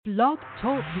Blog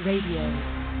Talk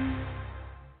Radio.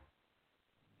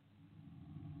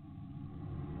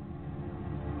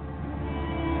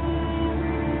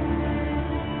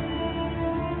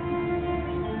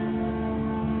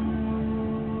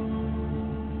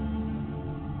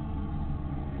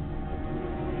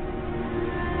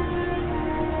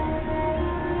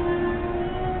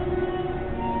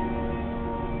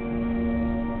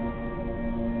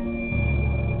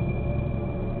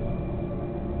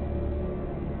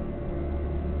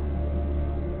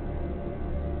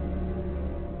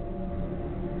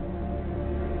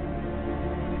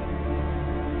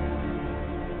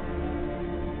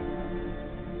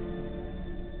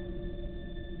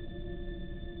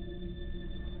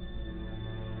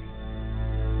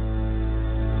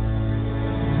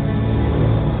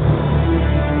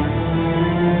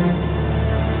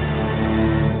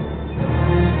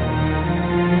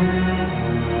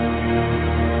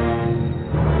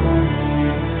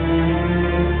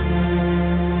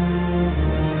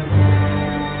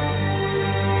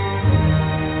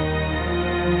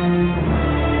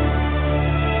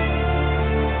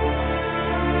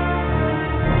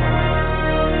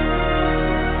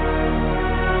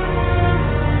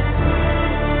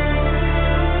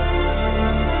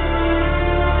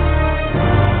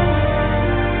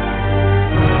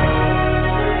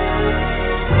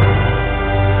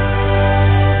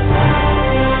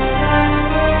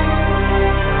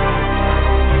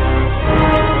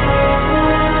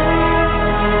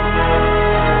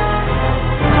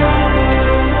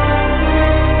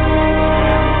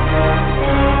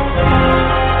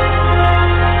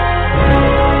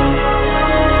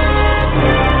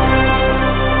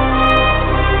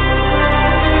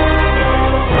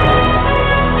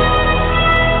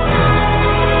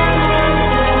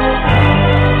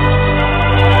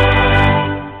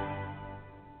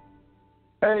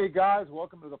 Hey guys,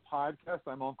 welcome to the podcast.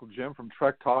 I'm Uncle Jim from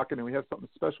Trek Talking, and we have something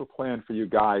special planned for you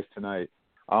guys tonight.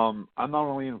 I'm not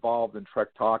only involved in Trek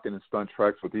Talking and Stunt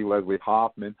Treks with E. Leslie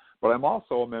Hoffman, but I'm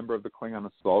also a member of the Klingon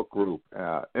Assault Group,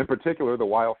 in particular the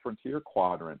Wild Frontier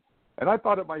Quadrant. And I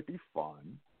thought it might be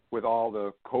fun, with all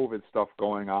the COVID stuff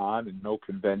going on and no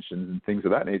conventions and things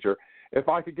of that nature, if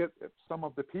I could get some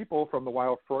of the people from the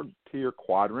Wild Frontier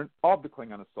Quadrant of the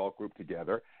Klingon Assault Group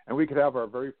together, and we could have our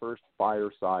very first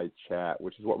fireside chat,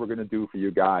 which is what we're going to do for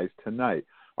you guys tonight.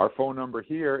 Our phone number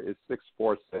here is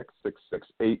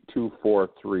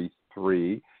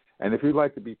 646-668-2433. And if you'd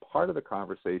like to be part of the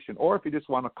conversation, or if you just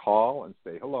want to call and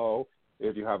say hello,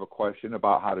 if you have a question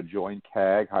about how to join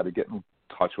CAG, how to get in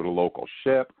touch with a local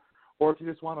ship, or if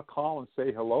you just want to call and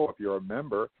say hello, if you're a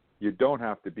member, you don't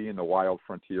have to be in the Wild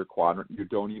Frontier Quadrant. You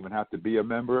don't even have to be a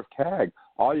member of CAG.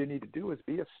 All you need to do is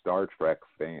be a Star Trek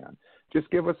fan.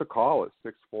 Just give us a call at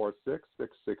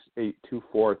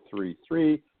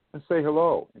 646-668-2433 and say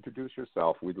hello. Introduce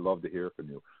yourself. We'd love to hear from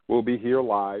you. We'll be here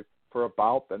live for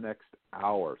about the next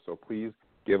hour, so please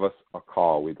give us a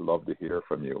call. We'd love to hear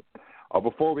from you.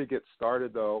 Before we get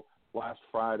started, though, last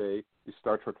Friday, the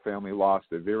Star Trek family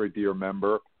lost a very dear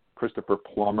member, Christopher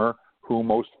Plummer, who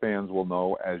most fans will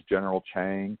know as General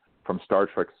Chang from Star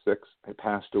Trek VI,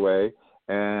 passed away.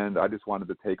 And I just wanted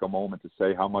to take a moment to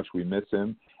say how much we miss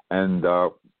him and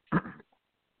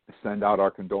send out our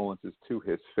condolences to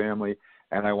his family.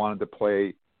 And I wanted to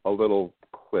play a little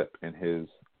clip in his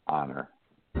honor.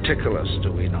 Tickle us,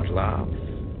 do we not laugh?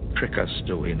 Trick us,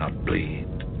 do we not bleed?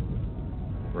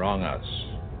 Wrong us,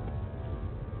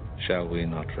 shall we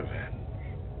not revenge?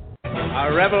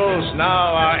 Our rebels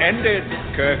now are ended,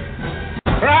 Kirk.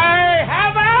 Cry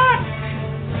havoc,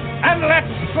 and let's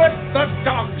put the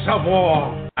dogs of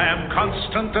war. I am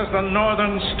constant as the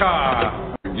northern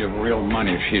star. I'd give real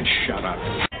money if you'd shut up.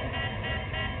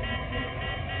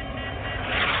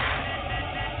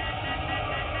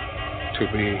 To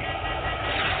be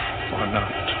or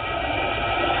not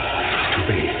to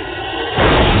be.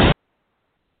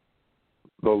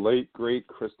 The late, great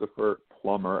Christopher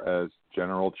Plummer as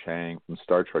General Chang from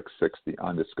Star Trek VI, The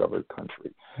Undiscovered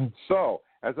Country. So,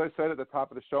 as I said at the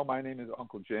top of the show, my name is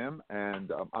Uncle Jim,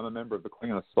 and I'm a member of the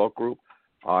Klingon Assault Group.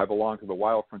 I belong to the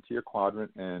Wild Frontier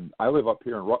Quadrant, and I live up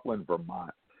here in Rutland,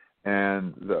 Vermont.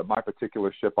 And my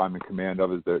particular ship I'm in command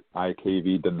of is the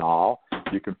IKV Denal.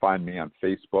 You can find me on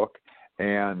Facebook.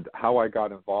 And how I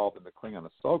got involved in the Klingon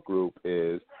Assault Group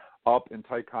is up in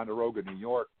Ticonderoga, New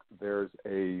York, there's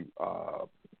a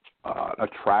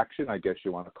attraction, I guess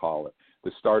you want to call it,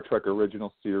 the Star Trek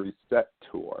Original Series Set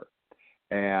Tour.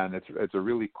 And it's a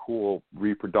really cool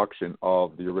reproduction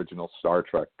of the original Star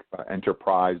Trek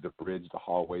Enterprise, the bridge, the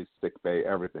hallways, sick bay,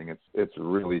 everything. It's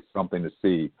really something to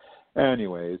see.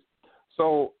 Anyways,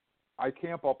 so I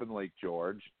camp up in Lake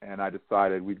George, and I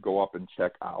decided we'd go up and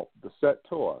check out the set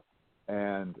tour.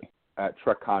 And at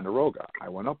Ticonderoga, I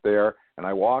went up there, and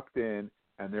I walked in,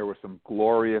 and there were some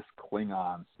glorious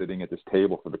Klingons sitting at this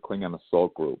table for the Klingon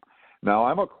Assault Group. Now,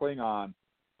 I'm a Klingon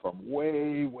from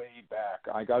way, way back.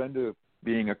 I got into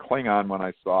being a Klingon when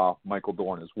I saw Michael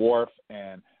Dorn as Worf,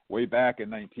 and way back in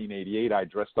 1988, I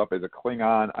dressed up as a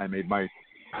Klingon. I made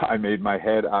my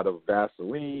head out of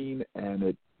Vaseline, and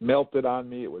it melted on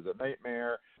me. It was a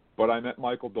nightmare. But I met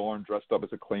Michael Dorn dressed up as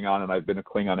a Klingon, and I've been a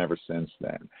Klingon ever since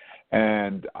then.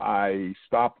 And I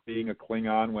stopped being a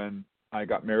Klingon when I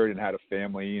got married and had a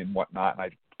family and whatnot, and I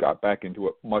got back into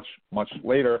it much, much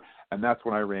later. And that's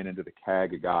when I ran into the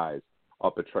CAG guys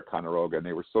up at Ticonderoga, and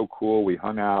they were so cool. We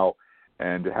hung out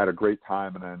and had a great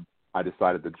time, and then I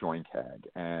decided to join CAG.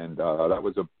 And that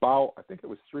was about, I think it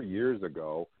was 3 years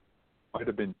ago. Might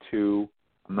have been 2.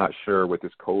 I'm not sure. With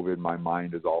this COVID, my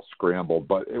mind is all scrambled.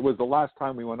 But it was the last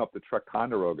time we went up to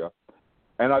Ticonderoga,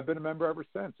 and I've been a member ever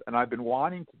since. And I've been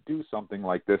wanting to do something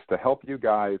like this to help you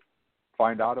guys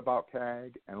find out about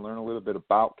CAG and learn a little bit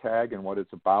about CAG and what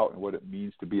it's about and what it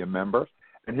means to be a member.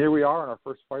 And here we are in our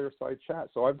first fireside chat.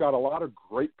 So I've got a lot of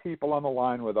great people on the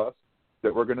line with us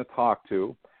that we're going to talk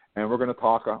to. And we're going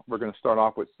to start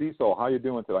off with Cecil. How are you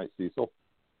doing tonight, Cecil?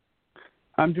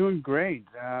 I'm doing great.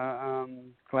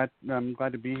 I'm glad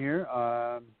to be here.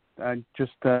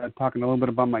 Just talking a little bit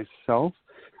about myself.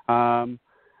 I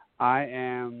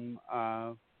am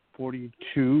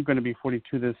 42, going to be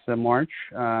 42 this March.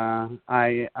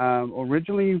 I am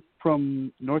originally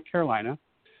from North Carolina,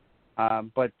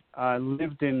 but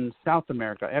lived in South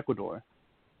America, Ecuador.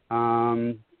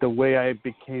 The way I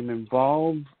became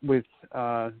involved with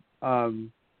the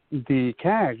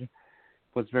CAG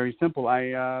was very simple.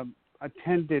 I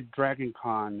attended Dragon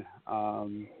Con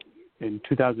in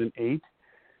 2008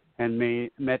 and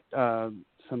met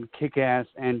some kick-ass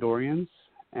Andorians.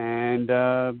 And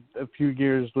a few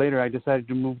years later, I decided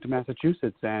to move to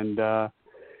Massachusetts, and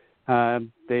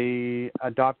they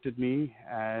adopted me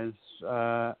as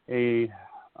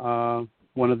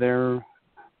one of their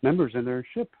members in their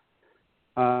ship.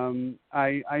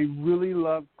 I really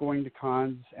love going to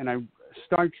cons, and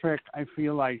Star Trek, I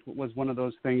feel like, was one of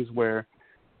those things where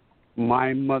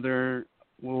my mother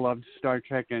loved Star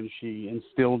Trek, and she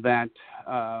instilled that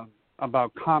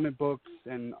about comic books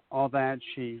and all that.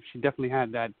 She definitely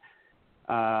had that,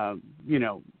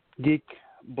 geek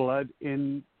blood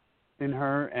in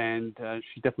her, and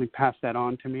she definitely passed that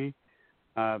on to me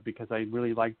because I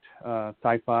really liked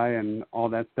sci-fi and all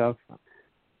that stuff.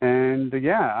 And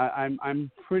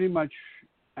I'm pretty much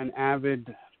an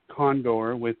avid con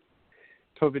goer. With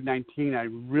COVID-19, I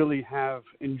really have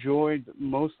enjoyed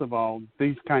most of all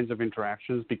these kinds of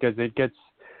interactions because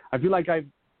I feel like I've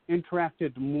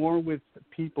interacted more with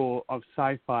people of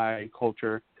sci-fi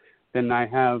culture than I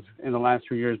have in the last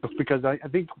few years. But because I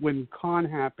think when con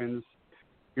happens,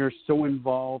 you're so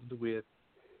involved with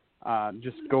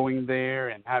just going there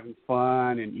and having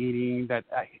fun and eating that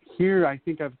here I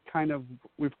think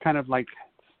we've kind of like,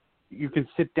 you can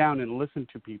sit down and listen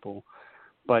to people.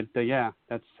 But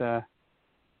that's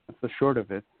the short of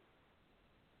it.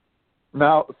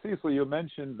 Now, Cecil, you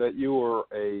mentioned that you were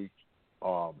an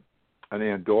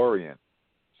Andorian.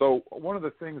 So one of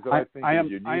the things that I think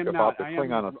is unique about the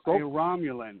Klingon Assault Group... I am a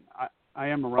Romulan. I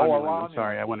am a Romulan. Romulan. I'm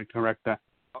sorry, I want to correct that.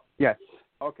 Yes.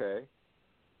 Okay.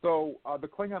 So the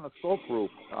Klingon Assault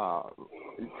Group,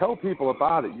 tell people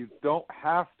about it. You don't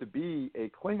have to be a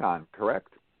Klingon, correct?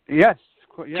 Yes,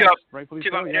 rightfully so. Do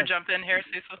you want me to jump in here,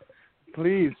 Cecil?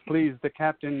 Please, the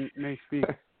captain may speak.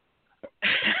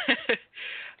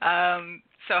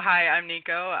 So hi, I'm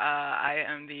Nico. I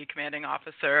am the commanding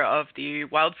officer of the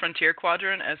Wild Frontier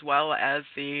Quadrant as well as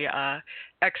the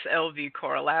XLV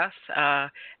Corellas.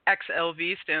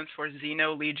 XLV stands for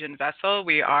Xeno Legion Vessel.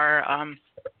 We are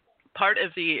part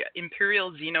of the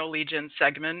Imperial Xeno Legion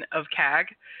segment of CAG,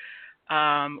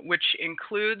 which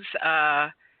includes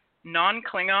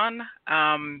non-Klingon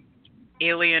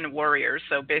alien warriors.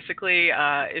 So basically,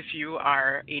 if you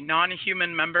are a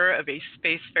non-human member of a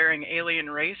spacefaring alien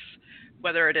race,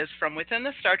 whether it is from within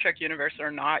the Star Trek universe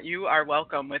or not, you are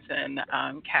welcome within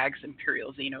CAG's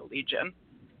Imperial Xeno Legion.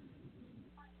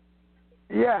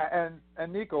 Yeah,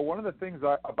 and Nico, one of the things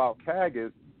about CAG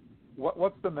is,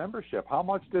 what's the membership? How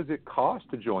much does it cost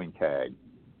to join CAG?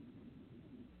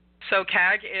 So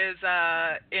CAG is,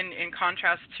 in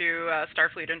contrast to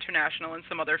Starfleet International and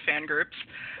some other fan groups,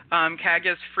 CAG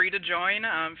is free to join,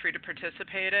 free to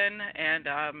participate in, and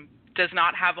does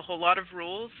not have a whole lot of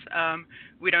rules.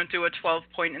 We don't do a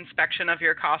 12-point inspection of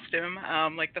your costume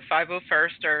like the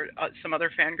 501st or some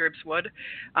other fan groups would.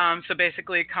 So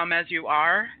basically, come as you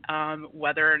are,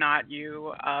 whether or not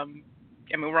you,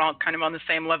 we're all kind of on the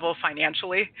same level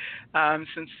financially,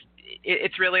 since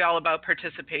it's really all about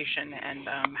participation and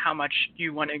how much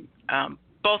you want to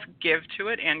both give to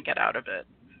it and get out of it.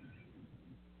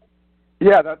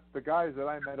 Yeah, that's the guys that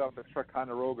I met up at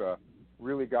Ticonderoga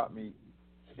really got me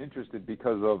interested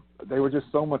because of they were just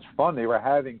so much fun. They were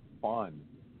having fun,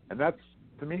 and that's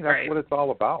to me that's right. what it's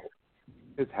all about.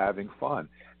 It's having fun.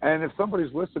 And if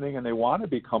somebody's listening and they want to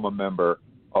become a member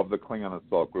of the Klingon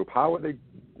Assault Group, how would they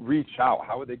reach out?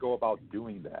 How would they go about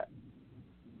doing that?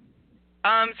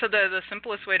 So the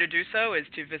simplest way to do so is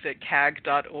to visit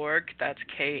CAG.org. That's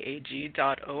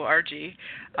KAG.org.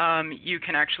 You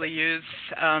can actually use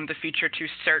the feature to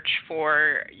search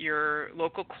for your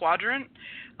local quadrant,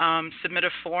 submit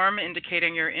a form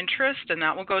indicating your interest, and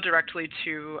that will go directly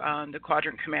to the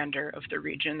quadrant commander of the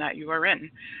region that you are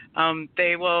in.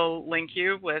 They will link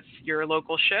you with your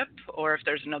local ship, or if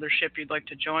there's another ship you'd like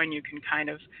to join, you can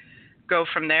kind of go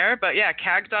from there. But yeah,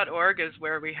 CAG.org is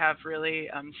where we have really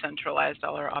centralized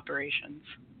all our operations.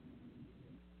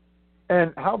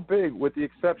 And how big, with the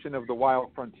exception of the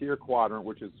Wild Frontier Quadrant,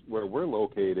 which is where we're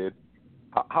located,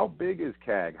 how big is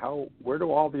CAG? Where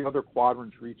do all the other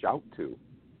quadrants reach out to?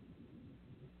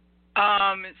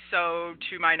 So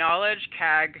to my knowledge,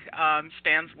 CAG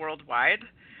spans worldwide.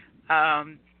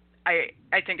 I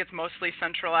think it's mostly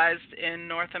centralized in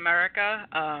North America.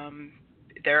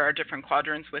 There are different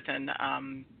quadrants within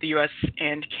the U.S.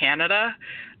 and Canada,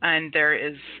 and there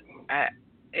is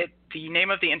the name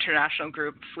of the international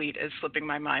group fleet is slipping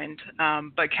my mind,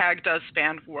 but CAG does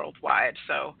span worldwide.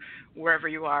 So wherever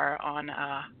you are on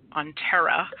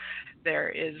Terra, there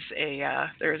is a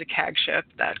CAG ship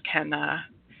that can,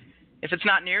 if it's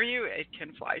not near you, it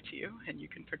can fly to you, and you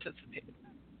can participate.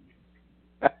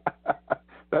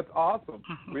 That's awesome.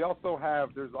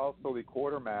 There's also the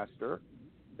quartermaster,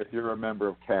 if you're a member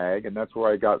of CAG, and that's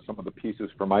where I got some of the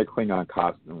pieces for my Klingon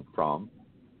costume from.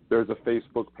 There's a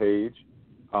Facebook page.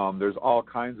 There's all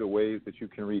kinds of ways that you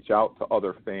can reach out to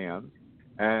other fans.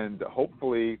 And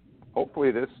hopefully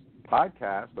this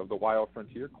podcast of the Wild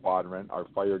Frontier Quadrant, our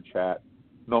Fire Chat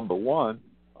 #1,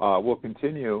 will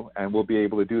continue, and we'll be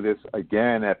able to do this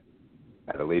again at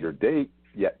a later date,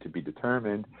 yet to be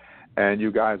determined. And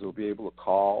you guys will be able to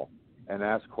call and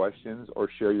ask questions or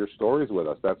share your stories with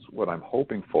us. That's what I'm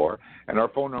hoping for. And our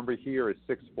phone number here is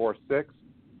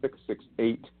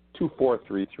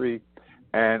 646-668-2433.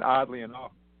 And oddly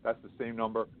enough, that's the same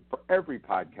number for every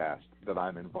podcast that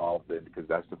I'm involved in, because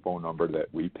that's the phone number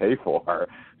that we pay for.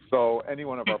 So any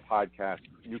one of our podcasts,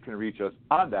 you can reach us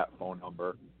on that phone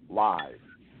number live.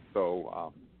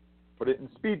 So put it in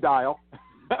speed dial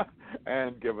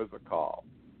and give us a call.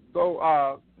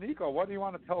 So, Nico, what do you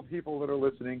want to tell people that are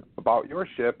listening about your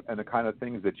ship and the kind of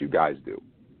things that you guys do?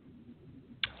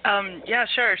 Yeah,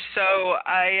 sure. So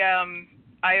I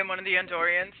am one of the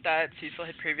Andorians that Cecil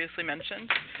had previously mentioned.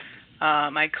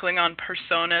 My Klingon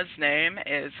persona's name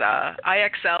is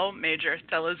IXL Major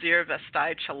Thelazir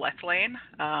Vestai Chalethlane.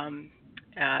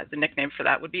 The nickname for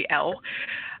that would be L.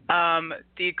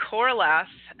 The Corlass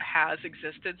has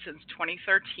existed since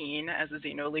 2013 as a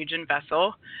Xeno Legion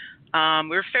vessel.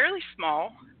 We're fairly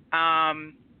small,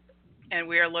 and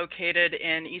we are located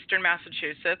in eastern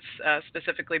Massachusetts,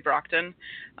 specifically Brockton,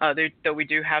 though we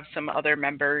do have some other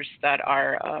members that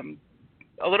are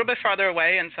a little bit farther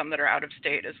away and some that are out of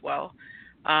state as well.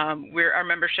 Our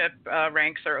membership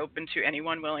ranks are open to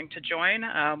anyone willing to join.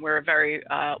 We're a very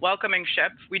welcoming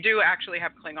ship. We do actually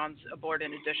have Klingons aboard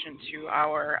in addition to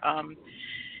our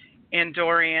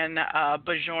Andorian,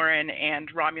 Bajoran, and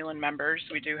Romulan members.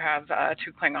 We do have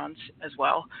 2 Klingons as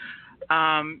well.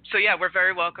 So yeah, we're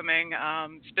very welcoming.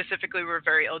 Specifically, we're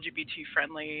very LGBT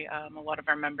friendly. A lot of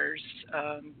our members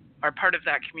are part of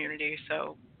that community,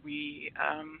 so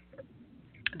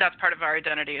that's part of our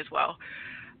identity as well.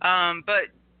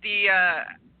 But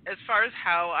as far as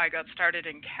how I got started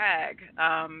in CAG,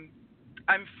 I'm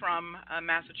from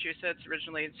Massachusetts,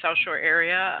 originally South Shore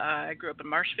area. I grew up in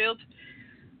Marshfield.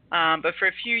 But for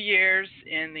a few years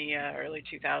in the early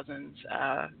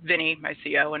 2000s, Vinny, my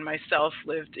CO, and myself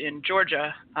lived in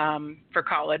Georgia for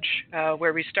college,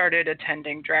 where we started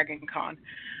attending Dragon Con.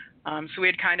 So we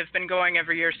had kind of been going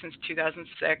every year since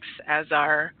 2006 as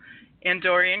our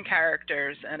Andorian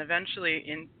characters, and eventually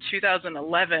in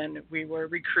 2011 we were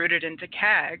recruited into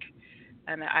CAG,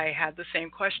 and I had the same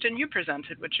question you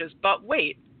presented, which is, but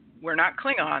wait, we're not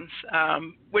Klingons,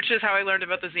 which is how I learned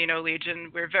about the Xeno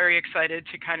Legion. We're very excited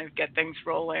to kind of get things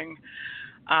rolling.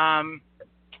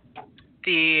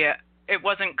 it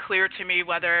wasn't clear to me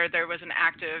whether there was an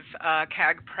active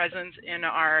CAG presence in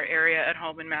our area at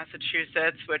home in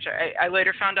Massachusetts, which I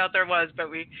later found out there was, but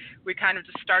we kind of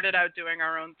just started out doing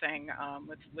our own thing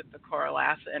with the Coral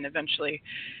Ass, and eventually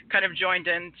kind of joined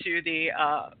into the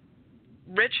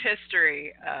rich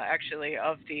history, actually,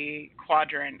 of the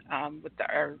quadrant with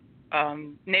our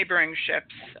neighboring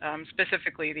ships,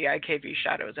 specifically the IKV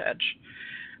Shadow's Edge.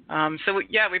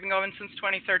 We've been going since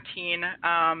 2013.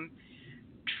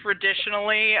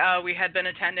 Traditionally, we had been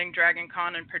attending Dragon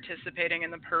Con and participating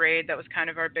in the parade. That was kind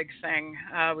of our big thing.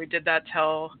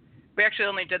 We actually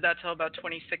only did that till about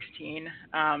 2016,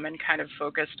 and kind of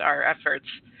focused our efforts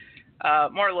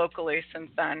more locally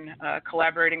since then,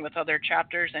 collaborating with other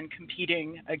chapters and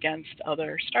competing against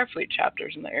other Starfleet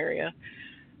chapters in the area.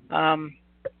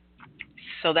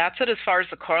 So that's it as far as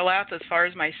the Corlath. As far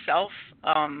as myself,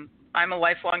 I'm a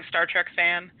lifelong Star Trek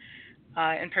fan.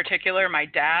 In particular, my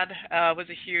dad was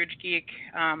a huge geek.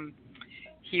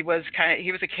 He was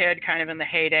a kid kind of in the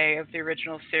heyday of the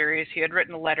original series. He had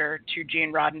written a letter to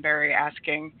Gene Roddenberry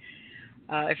asking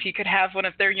if he could have one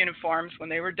of their uniforms when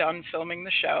they were done filming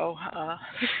the show.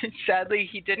 Sadly,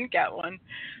 he didn't get one,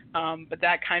 but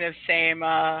that kind of same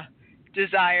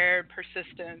desire,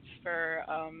 persistence for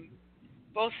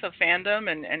both the fandom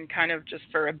and kind of just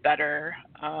for a better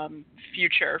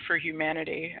future for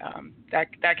humanity.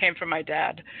 That came from my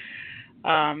dad.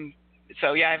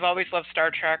 I've always loved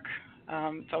Star Trek.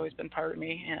 It's always been part of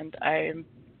me, and I'm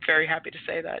very happy to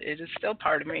say that it is still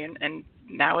part of me, and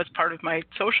now it's part of my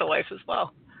social life as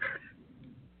well.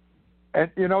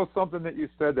 And something that you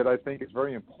said that I think is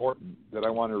very important that I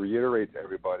want to reiterate to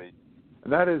everybody,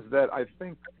 and that is that I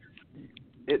think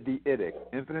the IDIC,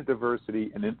 infinite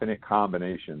diversity and infinite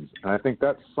combinations, and I think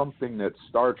that's something that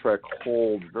Star Trek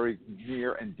holds very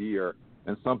near and dear,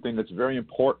 and something that's very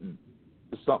important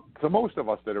to most of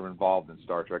us that are involved in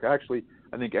Star Trek. Actually,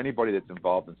 I think anybody that's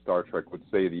involved in Star Trek would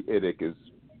say the IDIC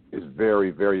is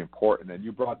very, very important. And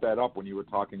you brought that up when you were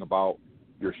talking about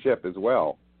your ship as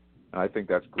well. And I think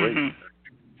that's great. Mm-hmm.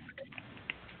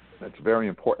 That's very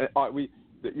important.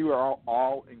 That you are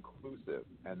all inclusive,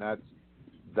 and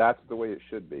that's the way it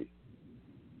should be.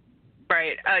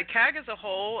 Right. CAG as a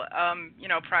whole,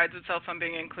 prides itself on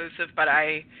being inclusive, but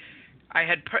I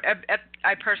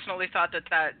personally thought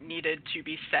that needed to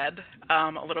be said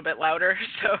a little bit louder.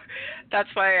 So that's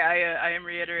why I am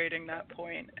reiterating that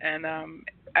point. And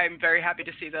I'm very happy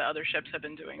to see that other ships have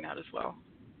been doing that as well.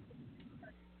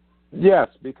 Yes,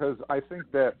 because I think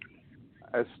that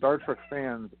as Star Trek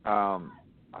fans,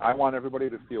 I want everybody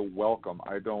to feel welcome.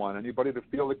 I don't want anybody to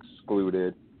feel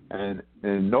excluded, and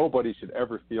nobody should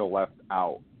ever feel left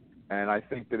out. And I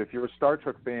think that if you're a Star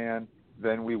Trek fan,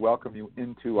 then we welcome you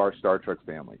into our Star Trek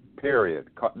family,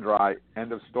 period. Cut and dry,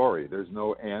 end of story. There's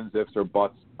no ands, ifs, or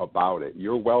buts about it.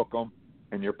 You're welcome,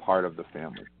 and you're part of the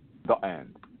family, the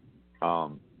end.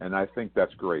 And I think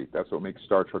that's great. That's what makes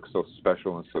Star Trek so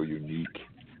special and so unique.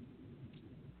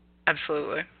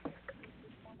 Absolutely.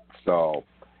 So,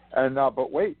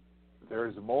 but wait,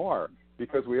 there's more,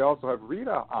 because we also have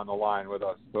Rita on the line with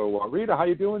us. So, Rita, how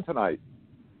you doing tonight?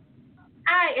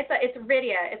 Hi, it's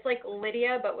Rydia. It's like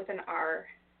Lydia, but with an R.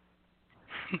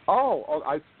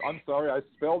 I'm sorry. I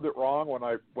spelled it wrong when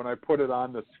I put it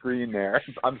on the screen there.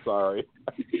 I'm sorry.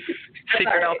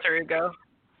 Secret alter ego.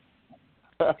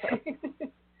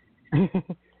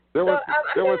 There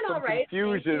was some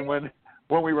confusion when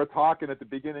we were talking at the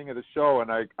beginning of the show,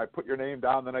 and I put your name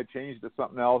down, then I changed to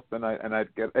something else, and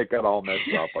it got all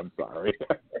messed up. I'm sorry.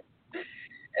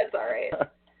 It's all right.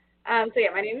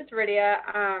 My name is Rydia.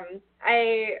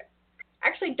 I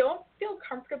actually don't feel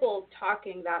comfortable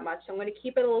talking that much, so I'm going to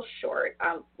keep it a little short.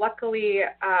 Luckily,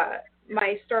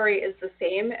 my story is the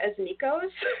same as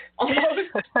Nico's,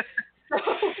 almost.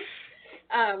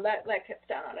 So that cuts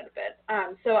down on it a bit.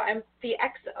 So I'm the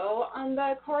XO on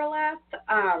the Coralath.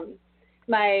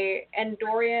 My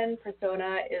Andorian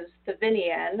persona is the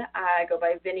Vinian. I go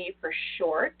by Vinny for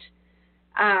short.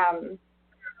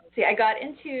 I got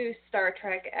into Star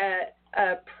Trek at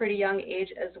a pretty young age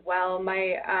as well.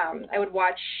 I would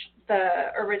watch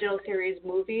the original series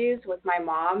movies with my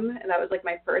mom, and that was like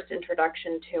my first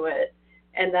introduction to it.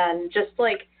 And then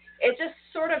it just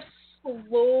sort of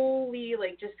slowly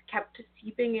just kept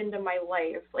seeping into my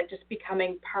life, just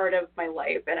becoming part of my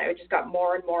life, and I just got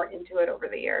more and more into it over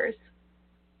the years.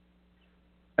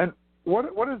 And what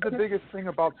is the biggest thing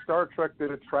about Star Trek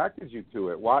that attracted you to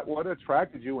it? What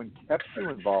attracted you and kept you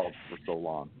involved for so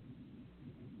long?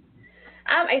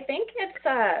 I think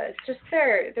it's just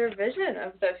their vision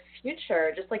of the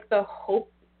future, just the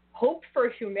hope for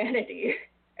humanity,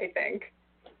 I think.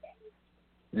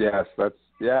 Yes,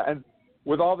 and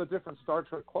with all the different Star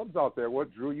Trek clubs out there,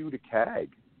 what drew you to CAG?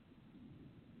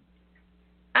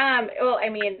 Well, I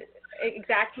mean,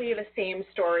 exactly the same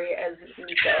story as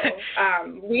Nico.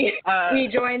 We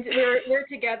joined. We're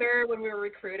together when we were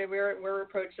recruited. We were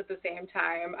approached at the same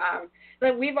time.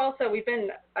 But we've been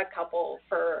a couple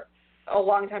for a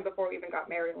long time before we even got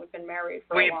married. We've been married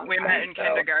for a long time. We met in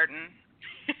kindergarten.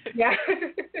 Yeah.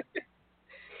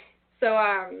 So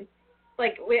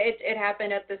it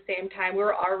happened at the same time. We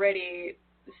were already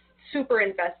super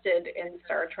invested in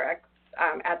Star Trek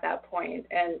at that point,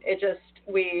 and it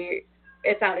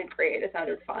sounded great. It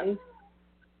sounded fun.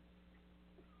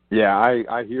 Yeah,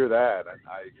 I hear that, and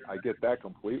I get that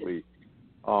completely.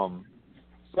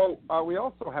 So we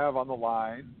also have on the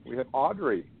line, we have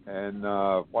Audrey, and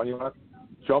why do you want to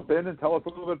jump in and tell us a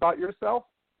little bit about yourself?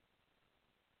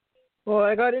 Well,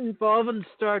 I got involved in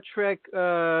Star Trek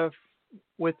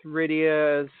with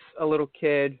Rydia as a little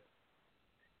kid,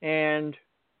 and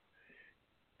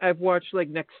I've watched like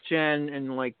Next Gen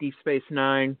and like Deep Space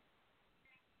Nine,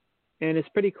 and it's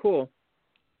pretty cool.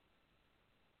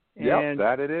 Yep,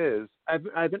 that it is. I've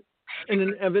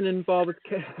been involved with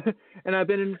I've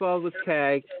been involved with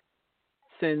CAG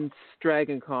since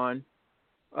Dragon Con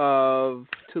of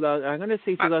 2000. I'm gonna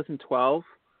say 2012.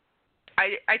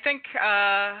 I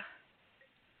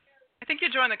think you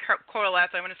joined the Coalesce,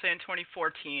 I want to say in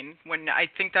 2014, when I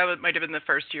think that might have been the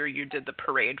first year you did the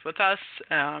parade with us.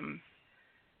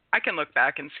 I can look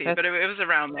back and see, but it was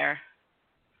around there.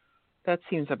 That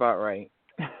seems about right.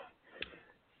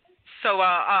 So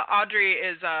Audrey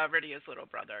is Rydia's little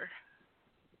brother.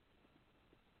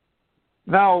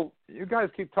 Now, you guys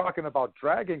keep talking about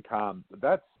Dragon Con.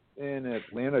 That's in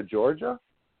Atlanta, Georgia?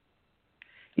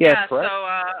 Yeah, correct? So...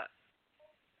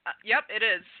 yep, it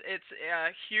is. It's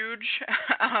huge,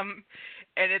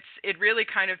 and it really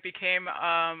kind of became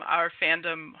our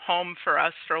fandom home for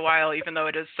us for a while, even though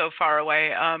it is so far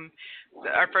away.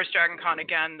 Our first Dragon Con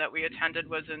again that we attended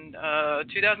was in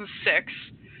 2006,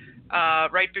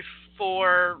 right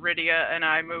before Rydia and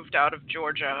I moved out of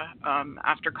Georgia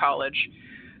after college,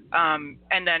 and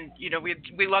then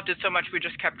we loved it so much we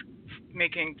just kept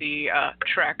making the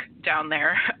trek down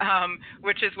there,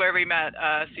 which is where we met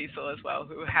Cecil as well,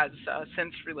 who has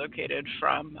since relocated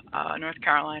from North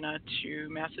Carolina to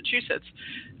Massachusetts,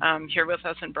 here with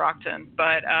us in Brockton.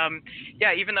 But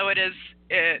yeah, even though it is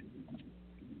a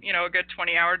good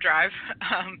 20-hour drive,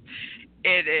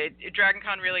 Dragon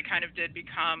Con really kind of did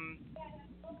become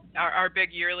our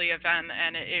big yearly event,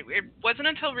 and it wasn't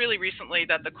until really recently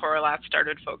that the Coalesce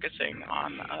started focusing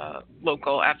on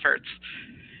local efforts.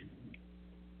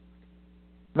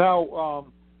 Now,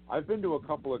 I've been to a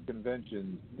couple of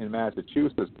conventions in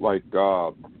Massachusetts, like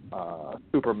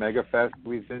Super Mega Fest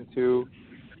we've been to.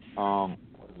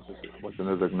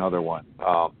 There's another one.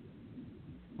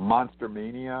 Monster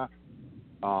Mania.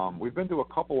 We've been to a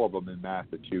couple of them in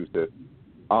Massachusetts.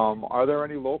 Are there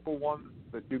any local ones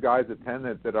that you guys attend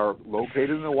that are located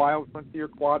in the Wild Frontier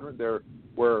Quadrant there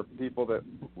where people that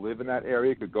live in that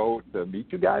area could go to meet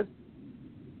you guys?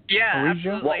 Yeah,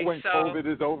 absolutely. When COVID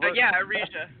is over? Yeah,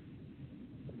 Aresia.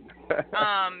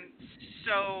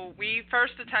 So we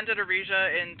first attended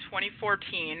Aresia in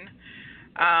 2014,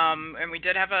 and we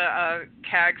did have a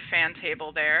CAG fan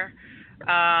table there.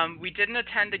 We didn't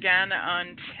attend again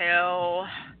until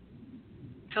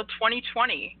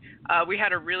 2020. We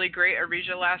had a really great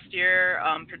Aresia last year,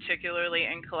 particularly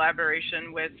in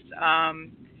collaboration with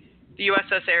the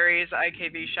USS Ares,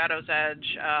 IKV Shadow's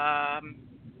Edge,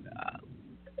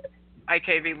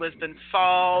 IKV Lisbon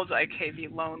Falls,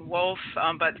 IKV Lone Wolf,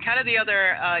 but kind of the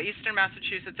other Eastern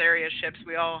Massachusetts area ships.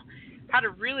 We all had a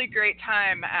really great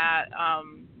time at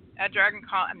Dragon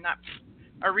Con,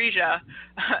 Aresia,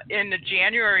 in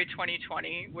January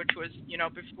 2020, which was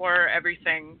before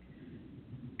everything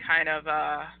kind of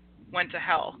went to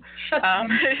hell. So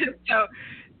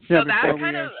that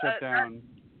kind of shut down.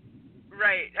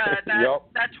 Right.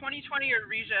 That 2020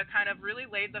 Aresia kind of really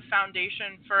laid the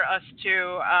foundation for us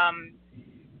to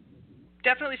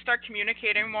definitely start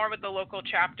communicating more with the local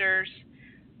chapters,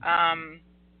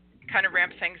 kind of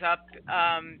ramp things up.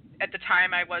 At the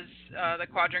time, I was the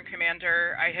Quadrant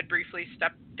Commander. I had briefly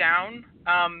stepped down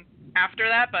after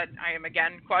that, but I am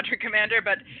again Quadrant Commander.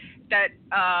 But that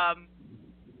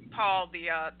Paul,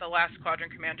 the last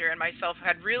Quadrant Commander, and myself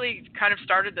had really kind of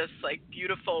started this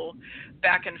beautiful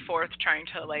back and forth trying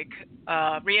to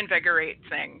reinvigorate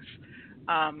things.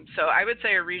 So I would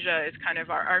say Aresia is kind of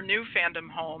our new fandom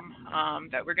home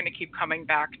that we're going to keep coming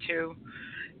back to.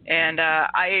 And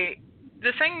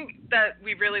the thing that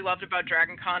we really loved about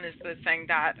Dragon Con is the thing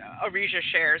that Aresia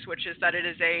shares, which is that it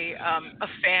is a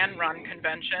fan-run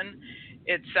convention.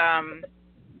 It's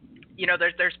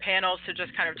there's panels to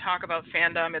just kind of talk about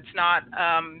fandom. It's not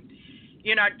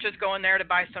you're not just going there to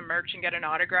buy some merch and get an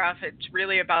autograph. It's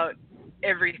really about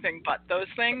everything but those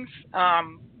things,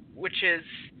 which is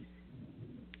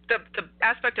the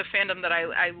aspect of fandom that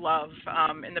I love.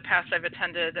 In the past, I've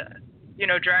attended,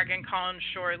 Dragon Con,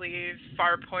 Shore Leave,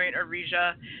 Farpoint,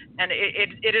 Arisia, and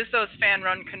it is those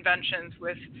fan-run conventions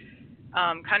with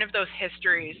kind of those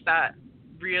histories that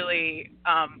really,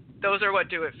 those are what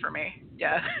do it for me.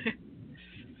 Yeah.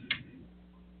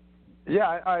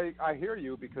 Yeah, I hear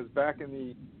you, because back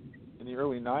in the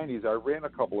early 90s, I ran a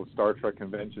couple of Star Trek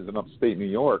conventions in upstate New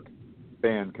York,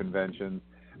 fan conventions.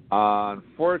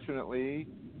 Unfortunately,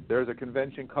 there's a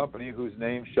convention company whose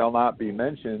name shall not be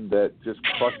mentioned that just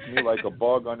crushed me like a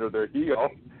bug under their heel,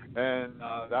 and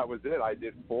that was it. I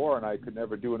did 4, and I could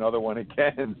never do another one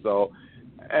again. So,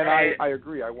 and I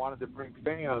agree. I wanted to bring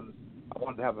fans. I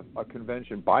wanted to have a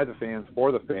convention by the fans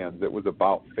for the fans that was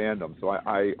about fandom. So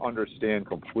I understand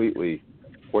completely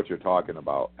what you're talking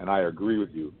about, and I agree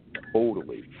with you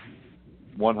totally,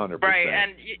 100%. Right,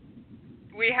 and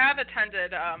we have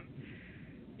attended,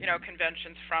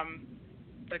 conventions from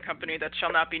the company that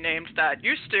shall not be named that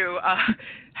used to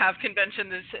have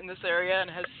conventions in this area and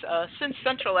has since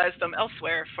centralized them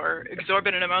elsewhere for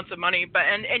exorbitant amounts of money. But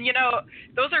and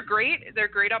those are great. They're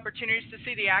great opportunities to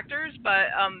see the actors, but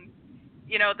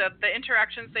the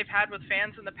interactions they've had with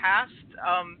fans in the past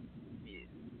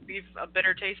leave a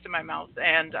bitter taste in my mouth,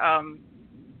 and I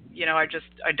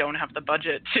don't have the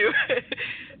budget to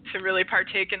really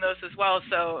partake in those as well.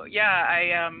 So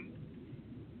yeah,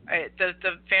 the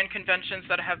fan conventions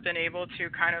that have been able to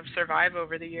kind of survive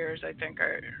over the years, I think,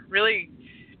 are really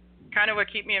kind of what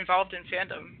keep me involved in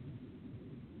fandom.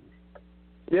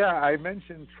 Yeah, I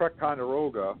mentioned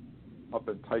Ticonderoga up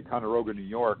in Ticonderoga, New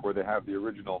York, where they have the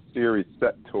original series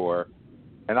set tour.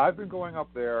 And I've been going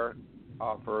up there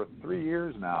for 3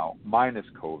 years now, minus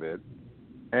COVID,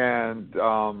 and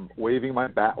waving my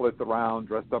batleth around,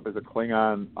 dressed up as a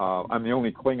Klingon. I'm the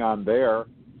only Klingon there.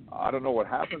 I don't know what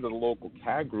happened to the local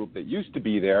CAG group that used to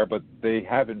be there, but they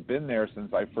haven't been there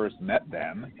since I first met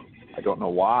them. I don't know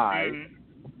why.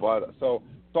 But so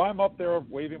I'm up there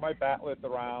waving my batleth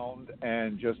around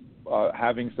and just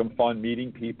having some fun,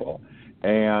 meeting people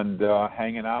and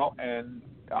hanging out. And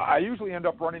I usually end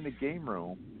up running the game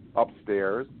room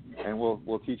upstairs, and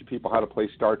we'll teach people how to play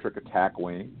Star Trek Attack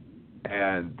Wing.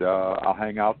 And I'll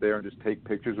hang out there and just take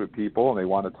pictures with people, and they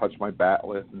want to touch my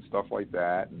batleth and stuff like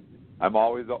that. And I'm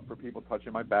always up for people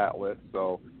touching my batleth,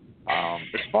 so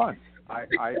it's fun.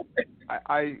 I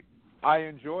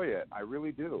enjoy it. I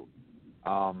really do.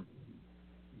 My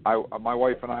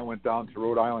wife and I went down to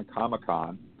Rhode Island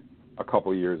Comic-Con a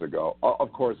couple of years ago,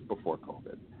 of course before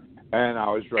COVID, and I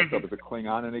was dressed up as a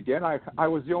Klingon, and again, I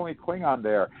was the only Klingon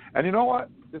there. And you know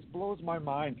what? This blows my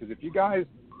mind, because if you guys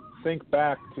think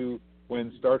back to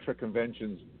when Star Trek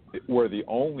conventions were the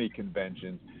only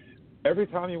conventions, every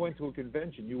time you went to a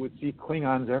convention, you would see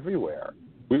Klingons everywhere.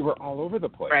 We were all over the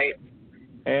place. Right.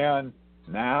 And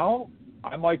now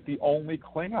I'm like the only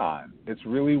Klingon. It's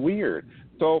really weird.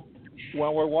 So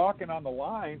when we're walking on the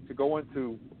line to go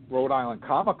into Rhode Island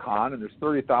Comic-Con, and there's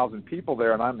 30,000 people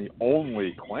there, and I'm the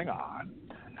only Klingon,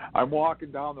 I'm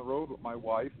walking down the road with my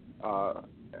wife,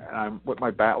 and I'm with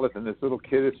my batleth, and this little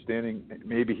kid is standing,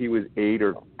 maybe he was 8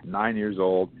 or 9 years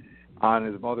old, on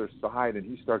his mother's side, and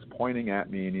he starts pointing at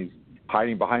me, and he's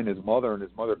hiding behind his mother, and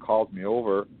his mother calls me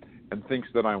over and thinks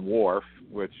that I'm Worf,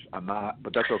 which I'm not,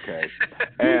 but that's okay.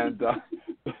 And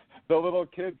the little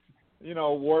kid,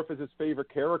 Worf is his favorite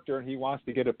character, and he wants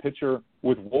to get a picture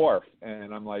with Worf.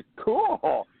 And I'm like,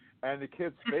 cool. And the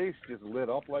kid's face just lit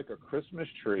up like a Christmas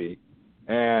tree.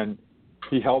 And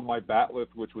he held my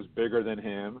batleth, which was bigger than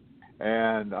him,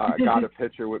 and got a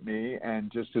picture with me. And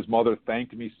just his mother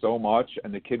thanked me so much,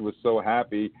 and the kid was so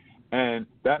happy. And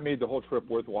that made the whole trip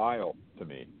worthwhile to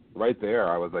me. Right there,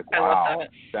 I was like, wow,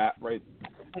 that right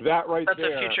That's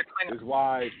there is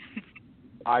why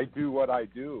I do what I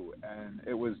do. And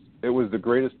it was the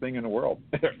greatest thing in the world.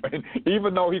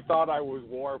 Even though he thought I was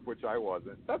Worf, which I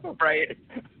wasn't. That's okay. Right.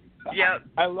 Yeah.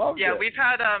 I love it. Yeah, we've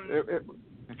had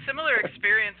similar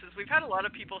experiences. We've had a lot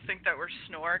of people think that we're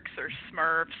Snorks or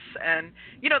Smurfs, and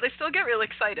they still get really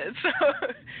excited. So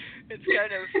it's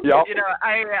kind of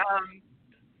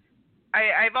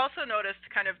I've also noticed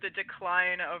kind of the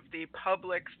decline of the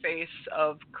public face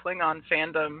of Klingon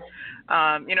fandom.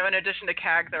 In addition to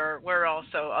CAG, there were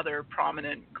also other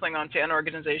prominent Klingon fan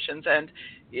organizations, and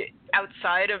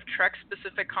outside of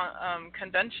Trek-specific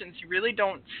conventions, you really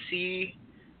don't see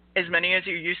as many as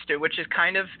you used to, which is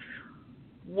kind of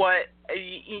what,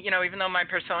 even though my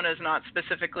persona is not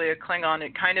specifically a Klingon,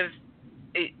 it kind of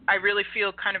I really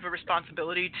feel kind of a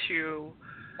responsibility to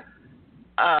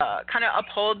kind of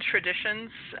uphold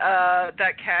traditions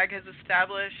that CAG has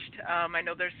established. I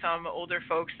know there's some older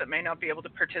folks that may not be able to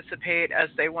participate as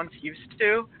they once used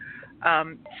to.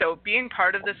 So being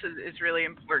part of this is really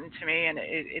important to me, and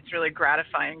it's really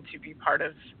gratifying to be part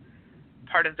of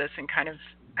this and kind of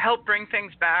help bring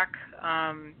things back,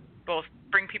 both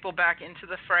bring people back into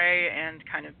the fray and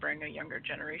kind of bring a younger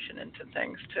generation into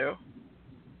things too.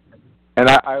 And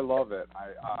I love it.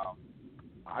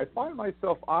 I find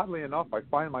myself, oddly enough,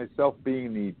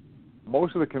 being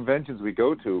most of the conventions we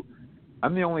go to,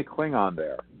 I'm the only Klingon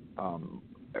there,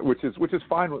 which is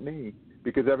fine with me,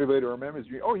 because everybody remembers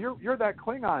me. Oh, you're that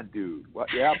Klingon dude. Well,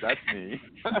 yeah, that's me,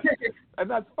 and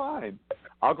that's fine.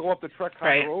 I'll go up to Trek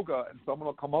Ticonderoga, and someone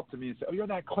will come up to me and say, "Oh, you're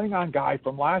that Klingon guy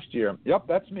from last year." Yep,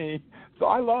 that's me. So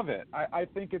I love it. I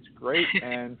think it's great,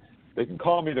 and they can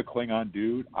call me the Klingon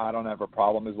dude. I don't have a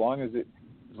problem as long as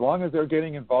they're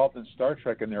getting involved in Star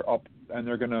Trek and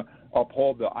they're going to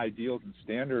uphold the ideals and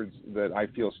standards that I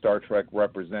feel Star Trek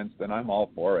represents. Then I'm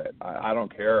all for it. I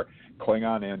don't care.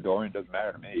 Klingon, Andorian, doesn't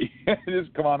matter to me.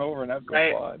 Just come on over and have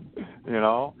some fun.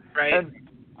 Right. And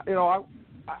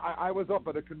I was up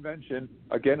at a convention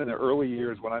again in the early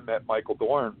years when I met Michael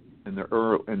Dorn in the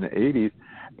 80s,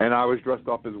 and I was dressed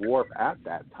up as Worf at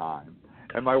that time.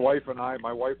 And my wife was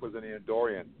an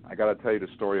Andorian. I got to tell you the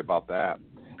story about that.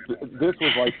 This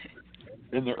was like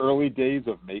in the early days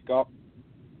of makeup,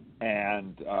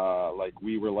 and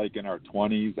we were like in our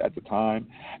 20s at the time,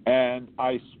 and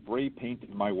I spray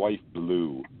painted my wife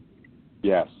blue.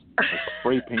 Yes, I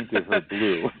spray painted her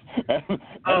blue.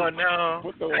 Oh no!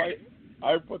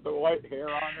 I put the white hair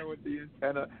on her with the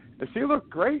antenna, and she looked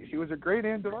great. She was a great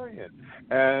Andorian,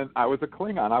 and I was a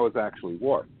Klingon. I was actually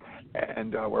Worf,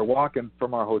 and we're walking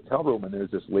from our hotel room, and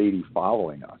there's this lady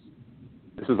following us.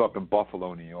 This is up in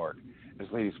Buffalo, New York. This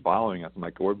lady's following us. I'm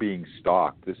like, we're being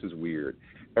stalked. This is weird.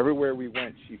 Everywhere we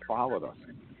went, she followed us.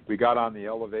 We got on the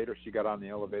elevator. She got on the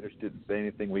elevator. She didn't say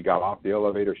anything. We got off the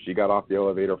elevator. She got off the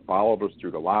elevator, followed us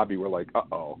through the lobby. We're like,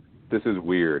 uh-oh, this is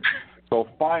weird. So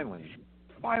finally,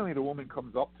 the woman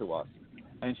comes up to us,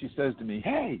 and she says to me,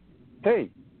 hey,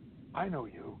 I know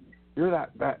you. You're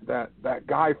that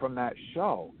guy from that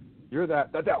show. You're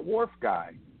that Worf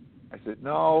guy. I said,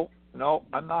 No,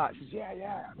 I'm not. She says,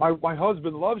 yeah. My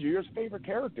husband loves you. You're his favorite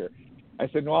character. I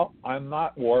said, well, I'm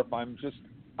not Worf. I'm just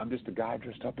a guy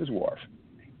dressed up as Worf.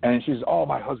 And she says, oh,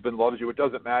 my husband loves you. It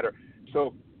doesn't matter.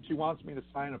 So she wants me to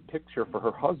sign a picture for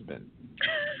her husband.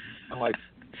 I'm like,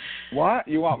 what?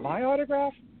 You want my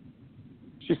autograph?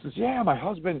 She says, yeah, my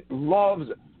husband loves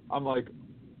it. I'm like,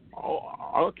 oh,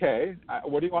 okay.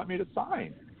 What do you want me to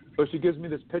sign? So she gives me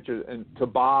this picture to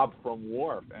Bob from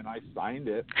Worf, and I signed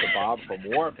it to Bob from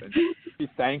Worf, and she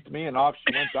thanked me, and off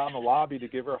she went down the lobby to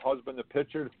give her husband the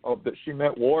picture of that she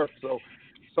met Worf. So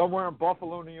somewhere in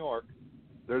Buffalo, New York,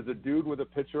 there's a dude with a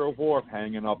picture of Worf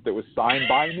hanging up that was signed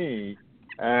by me,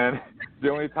 and the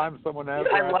only time someone ever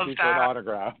asked me for an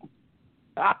autograph.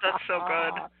 That's so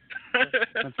good.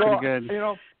 That's pretty good.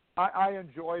 I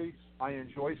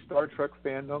enjoy Star Trek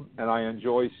fandom, and I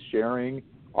enjoy sharing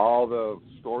all the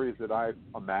stories that I've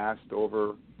amassed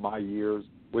over my years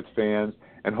with fans,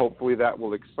 and hopefully that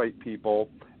will excite people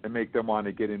and make them want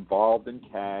to get involved in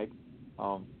CAG,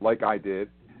 like I did,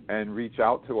 and reach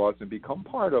out to us and become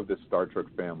part of this Star Trek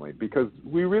family, because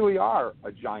we really are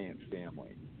a giant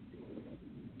family.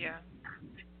 Yeah.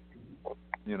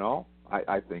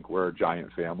 I think we're a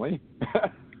giant family.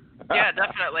 Yeah,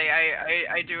 definitely.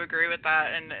 I do agree with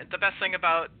that. And the best thing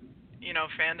about,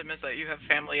 fandom is that you have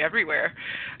family everywhere.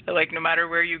 Like, no matter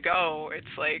where you go, it's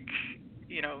like,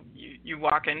 you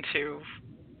walk into,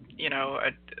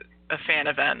 a fan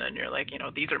event and you're like,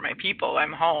 these are my people.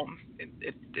 I'm home.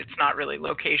 It's not really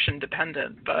location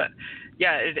dependent, but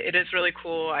yeah, it is really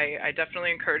cool. I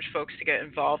definitely encourage folks to get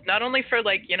involved, not only for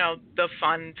the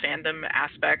fun fandom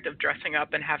aspect of dressing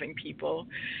up and having people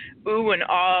ooh and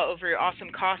ah over your awesome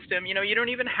costume. You don't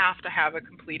even have to have a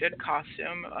completed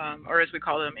costume, or as we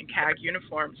call them in CAG,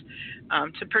 uniforms,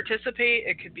 to participate.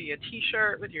 It could be a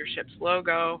t-shirt with your ship's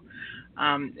logo.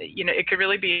 It could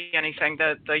really be anything.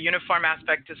 The uniform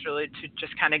aspect is really to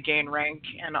just kind of gain rank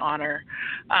and honor.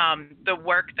 The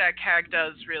work that CAG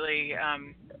does really,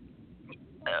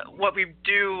 what we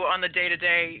do on the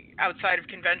day-to-day outside of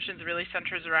conventions really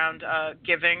centers around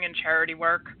giving and charity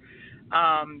work.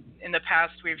 In the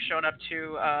past, we've shown up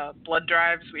to blood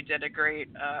drives. We did a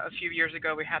few years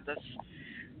ago, we had this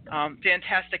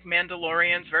fantastic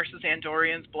Mandalorians versus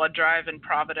Andorians blood drive in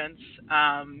Providence.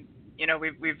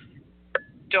 We've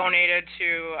donated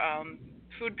to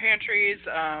food pantries.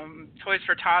 Toys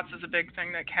for Tots is a big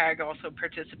thing that CAG also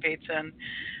participates in.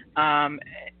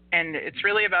 And it's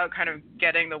really about kind of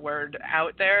getting the word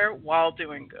out there while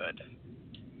doing good.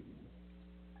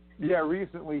 Yeah,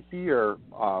 recently here,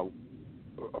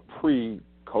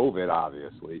 pre-COVID,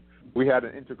 obviously, we had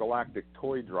an intergalactic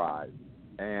toy drive,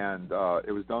 and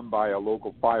it was done by a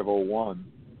local 501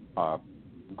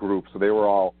 group, so they were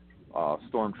all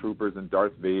stormtroopers and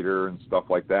Darth Vader and stuff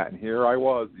like that, and here I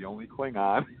was, the only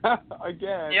Klingon,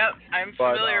 again. Yep, I'm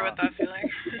familiar with that feeling.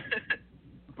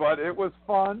 But it was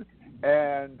fun,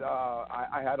 and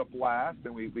I had a blast,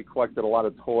 and we collected a lot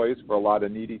of toys for a lot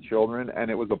of needy children, and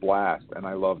it was a blast, and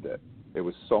I loved it. It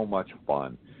was so much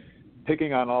fun.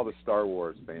 Picking on all the Star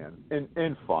Wars fans,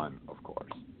 in fun, of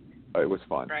course. It was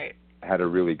fun. Right. I had a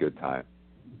really good time.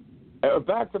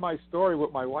 Back to my story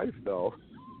with my wife, though.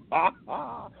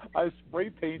 I spray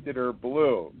painted her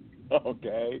blue,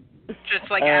 okay? Just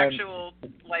like actual,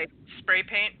 like, spray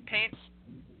paint?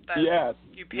 Yes,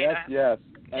 you paint yes.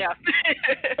 Yeah.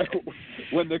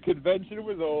 When the convention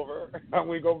was over, and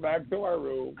we go back to our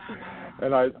room,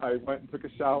 and I went and took a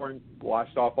shower and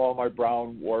washed off all my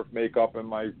brown wharf makeup,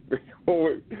 and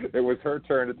it was her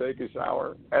turn to take a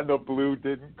shower, and the blue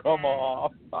didn't come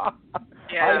off.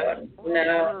 Yeah.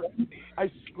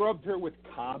 I scrubbed her with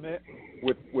Comet,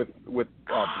 with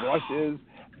brushes.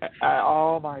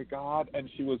 Oh my God! And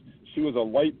she was a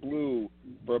light blue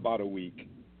for about a week.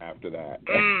 After that,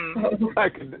 I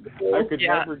could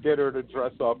never get her to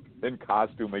dress up in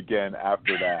costume again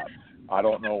after that. I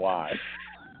don't know why.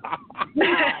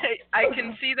 I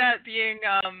can see that being,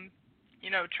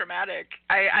 traumatic.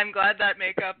 I'm glad that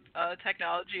makeup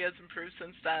technology has improved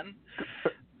since then.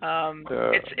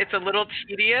 It's a little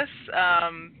tedious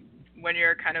when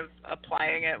you're kind of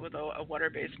applying it with a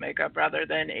water-based makeup rather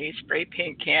than a spray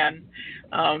paint can.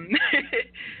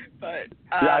 But,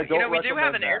 we do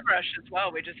have an airbrush as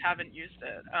well. We just haven't used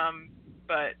it.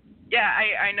 But, yeah,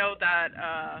 I know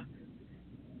that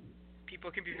people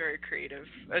can be very creative,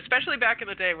 especially back in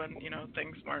the day when,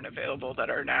 things weren't available that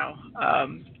are now.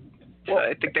 So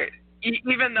I think that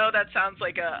even though that sounds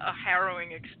like a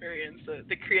harrowing experience,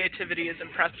 the creativity is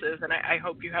impressive, and I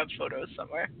hope you have photos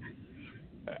somewhere.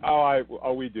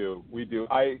 We do.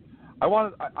 I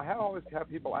always have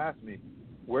people ask me,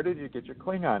 where did you get your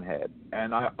Klingon head?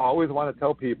 And I always want to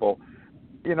tell people,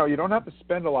 you don't have to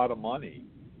spend a lot of money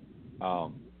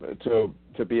to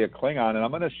be a Klingon. And I'm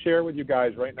going to share with you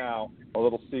guys right now a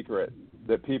little secret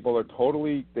that people are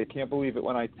they can't believe it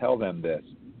when I tell them this.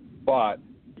 But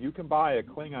you can buy a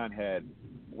Klingon head,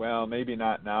 well, maybe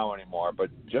not now anymore, but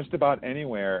just about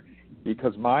anywhere,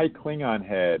 because my Klingon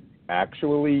head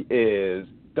actually is,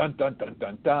 dun, dun, dun,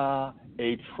 dun, dun,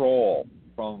 a troll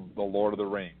from The Lord of the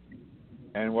Rings.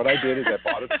 And what I did is I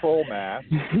bought a troll mask.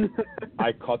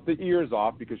 I cut the ears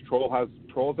off because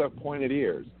trolls have pointed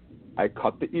ears. I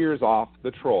cut the ears off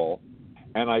the troll,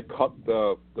 and I cut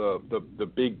the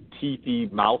big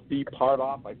teethy, mouthy part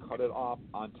off. I cut it off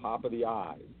on top of the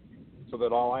eyes, so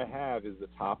that all I have is the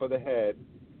top of the head,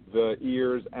 the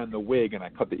ears, and the wig. And I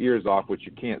cut the ears off, which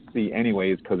you can't see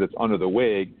anyways because it's under the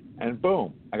wig. And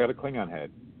boom, I got a Klingon head.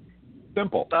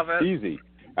 Simple, love it. Easy.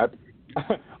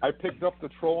 I picked up the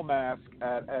troll mask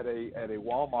at a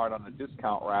Walmart on the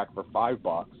discount rack for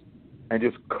 $5 and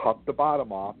just cut the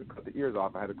bottom off and cut the ears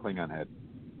off. I had a Klingon head.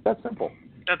 That's simple.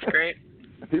 That's great.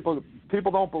 People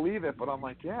don't believe it, but I'm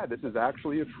like, yeah, this is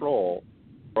actually a troll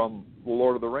from The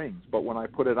Lord of the Rings. But when I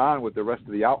put it on with the rest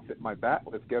of the outfit, my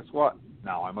batleth, guess what?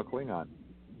 Now I'm a Klingon.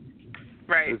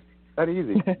 Right. It's that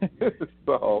easy.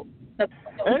 So,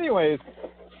 anyways,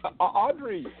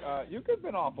 Audrey, you've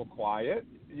been awful quiet.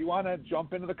 You want to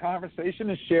jump into the conversation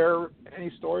and share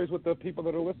any stories with the people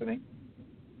that are listening?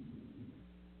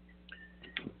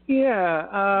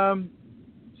 Yeah.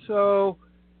 So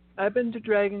I've been to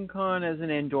Dragon Con as an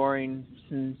Andorian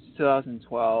since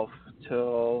 2012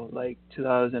 till like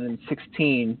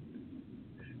 2016.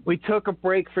 We took a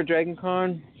break for Dragon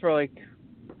Con for like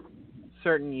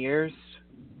certain years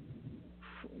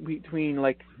between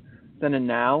like then and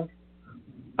now.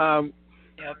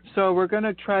 Yep. So we're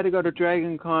gonna try to go to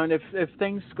Dragon Con if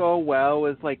things go well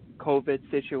with like COVID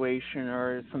situation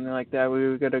or something like that. We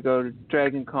were gonna go to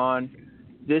Dragon Con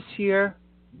this year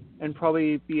and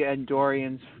probably be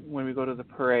Andorians when we go to the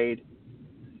parade.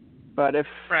 But if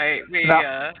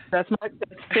that's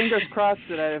fingers crossed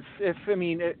that if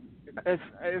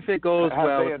it goes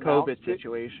well with COVID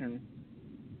situation.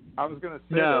 I was going to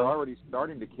say they're already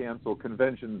starting to cancel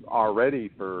conventions already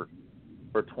for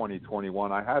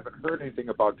 2021. I haven't heard anything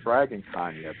about Dragon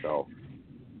Con yet, though.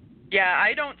 Yeah,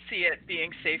 I don't see it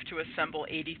being safe to assemble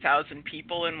 80,000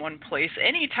 people in one place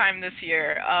anytime this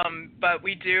year. But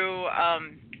we do.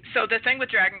 So the thing with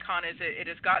DragonCon is it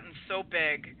has gotten so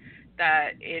big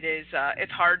that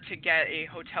it's hard to get a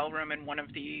hotel room in one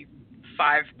of the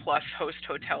 5+ host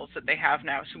hotels that they have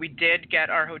now. So we did get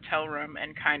our hotel room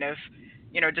and kind of,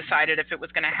 decided if it was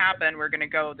going to happen, we're going to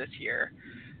go this year.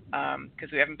 Because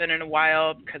we haven't been in a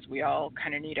while, because we all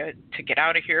kind of need to get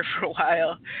out of here for a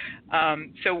while.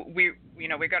 So we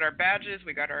got our badges,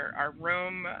 we got our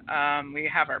room, we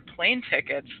have our plane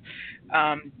tickets.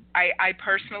 I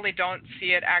personally don't see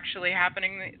it actually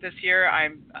happening this year.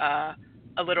 I'm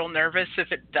a little nervous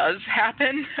if it does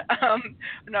happen. I'm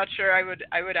not sure I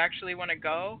would actually want to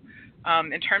go.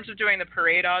 In terms of doing the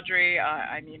parade, Audrey,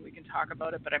 we can talk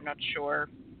about it, but I'm not sure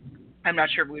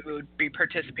we would be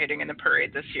participating in the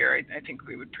parade this year. I think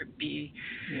we would be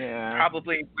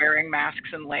probably wearing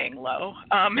masks and laying low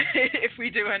if we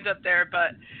do end up there.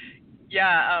 But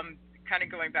yeah, kind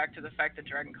of going back to the fact that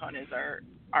DragonCon is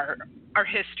our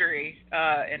history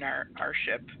in our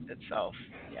ship itself.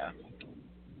 Yeah.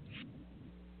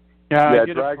 Yeah, I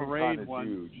did a DragonCon parade is once.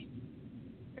 huge.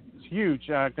 It's huge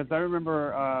because I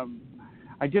remember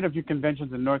I did a few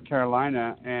conventions in North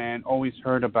Carolina and always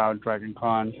heard about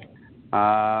DragonCon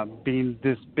being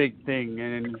this big thing.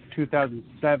 And in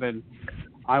 2007,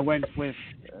 I went with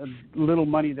little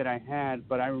money that I had,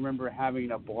 but I remember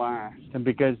having a blast. And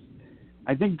because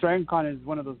I think DragonCon is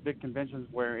one of those big conventions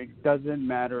where it doesn't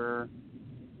matter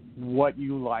what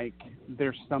you like,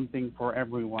 there's something for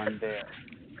everyone there.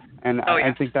 And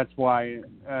I think that's why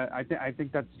I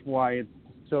think that's why it's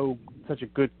such a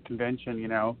good convention.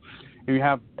 And you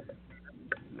have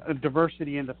a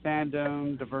diversity in the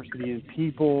fandom, diversity in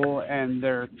people, and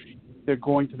they're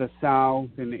going to the South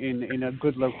in a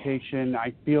good location.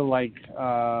 I feel like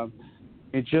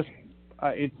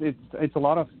it's a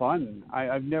lot of fun.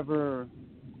 I've never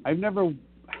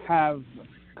have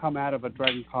come out of a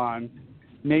DragonCon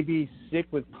maybe sick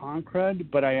with con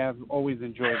crud, but I have always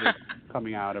enjoyed it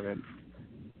coming out of it.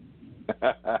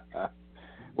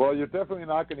 Well, you're definitely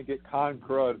not going to get con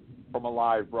crud from a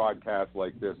live broadcast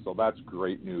like this, so that's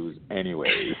great news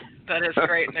anyways. That is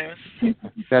great news.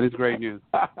 That is great news.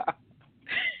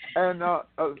 And I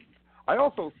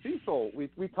also, Cecil,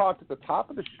 we talked at the top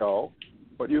of the show,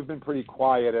 but you've been pretty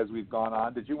quiet as we've gone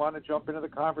on. Did you want to jump into the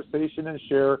conversation and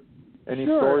share any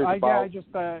stories about? Any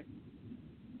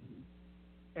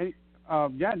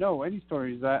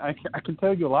stories. I can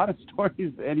tell you a lot of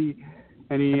stories.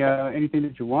 Anything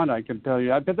that you want, I can tell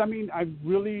you. Because I've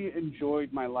really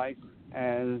enjoyed my life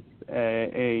as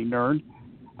a nerd.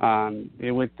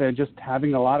 With just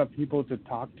having a lot of people to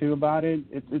talk to about it,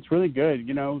 it's really good,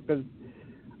 because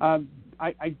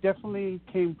I definitely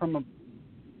came from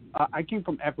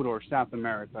Ecuador, South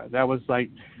America. That was like,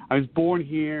 I was born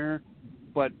here,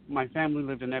 but my family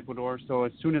lived in Ecuador. So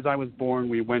as soon as I was born,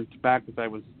 we went back because I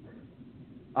was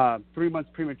 3 months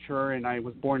premature, and I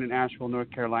was born in Asheville,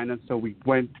 North Carolina. So we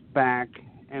went back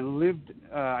and lived.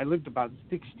 I lived about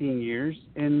 16 years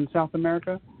in South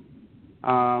America.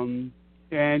 And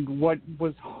what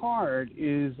was hard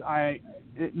is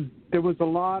there was a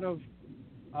lot of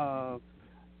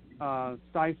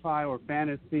sci-fi or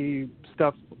fantasy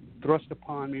stuff thrust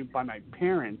upon me by my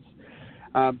parents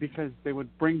because they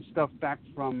would bring stuff back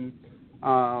from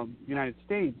United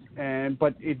States,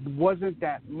 but it wasn't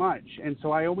that much, and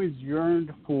so I always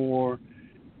yearned for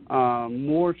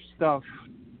more stuff,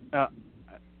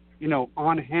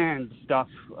 on hand stuff.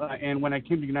 And when I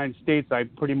came to the United States, I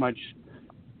pretty much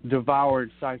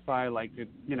devoured sci-fi like it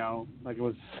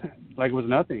was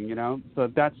nothing, So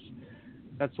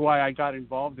that's why I got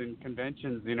involved in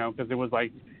conventions, because it was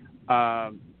like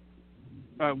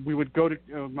we would go to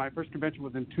my first convention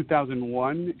was in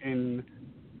 2001 and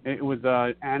it was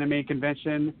an anime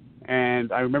convention,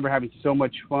 and I remember having so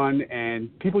much fun, and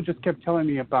people just kept telling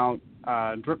me about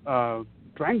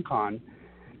DragonCon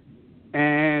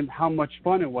and how much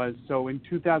fun it was. So in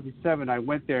 2007, I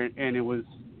went there, and it was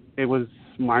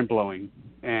mind blowing.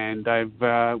 And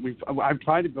I've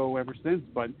tried to go ever since,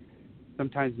 but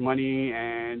sometimes money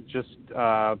and just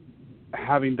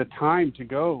having the time to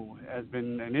go has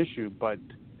been an issue. But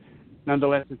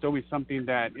nonetheless, it's always something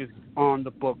that is on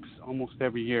the books almost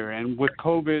every year. And with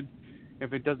COVID,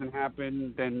 if it doesn't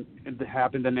happen, then it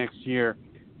happened the next year.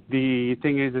 The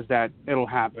thing is that it'll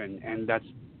happen, and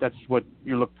that's what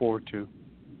you look forward to.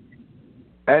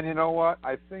 And you know what?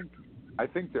 I think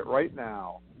that right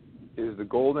now is the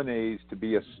golden age to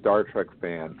be a Star Trek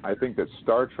fan. I think that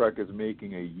Star Trek is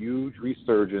making a huge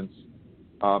resurgence.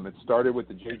 It started with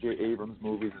the J.J. Abrams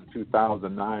movies in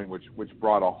 2009, which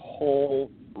brought a whole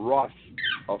rush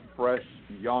of fresh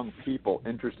young people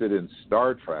interested in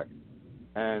Star Trek.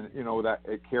 And, that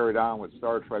it carried on with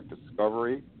Star Trek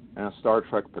Discovery and Star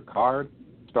Trek Picard,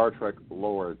 Star Trek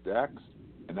Lower Decks,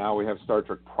 and now we have Star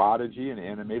Trek Prodigy, an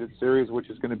animated series, which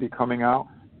is going to be coming out.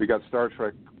 We got Star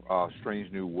Trek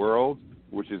Strange New Worlds,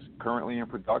 which is currently in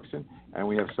production, and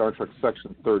we have Star Trek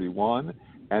Section 31,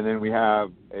 and then we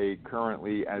have a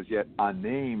currently as yet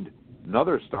unnamed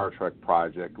another Star Trek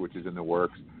project, which is in the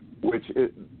works,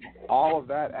 all of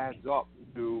that adds up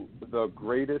to the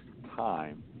greatest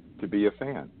time to be a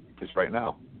fan, just right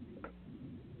now.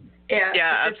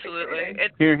 Yeah, absolutely.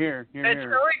 Here. It's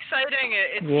so exciting.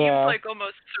 It seems like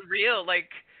almost surreal. Like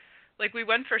we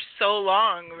went for so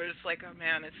long. We're just like, oh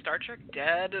man, is Star Trek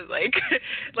dead? Like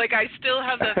I still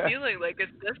have that feeling. Like, is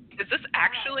this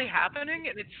actually happening?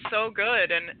 And it's so good.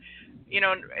 And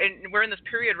and we're in this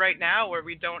period right now where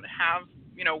we don't have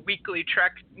weekly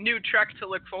new Trek to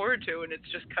look forward to, and it's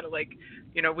just kind of like,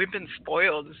 we've been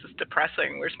spoiled. This is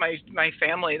depressing. Where's my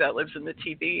family that lives in the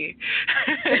TV?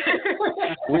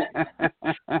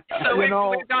 So we've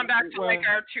gone back to like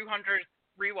our 200th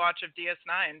rewatch of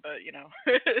DS9, but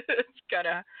it's kind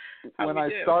of how when we I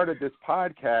do. started this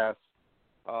podcast,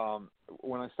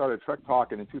 when I started Trek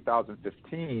Talking in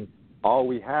 2015, all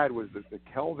we had was the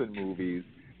Kelvin movies,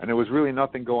 and there was really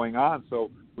nothing going on.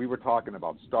 So we were talking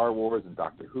about Star Wars and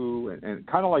Doctor Who, and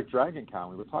kind of like Dragon Con,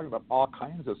 we were talking about all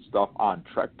kinds of stuff on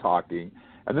Trek Talking,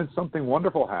 and then something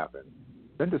wonderful happened.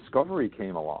 Then Discovery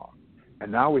came along,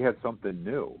 and now we had something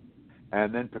new.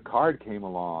 And then Picard came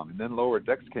along, and then Lower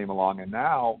Decks came along, and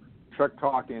now Trek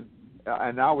Talking,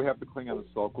 and now we have the Klingon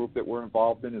Assault Group that we're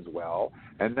involved in as well.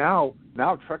 And now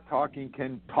Trek Talking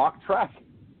can talk Trek,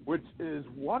 which is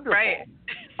wonderful. Right.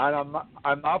 And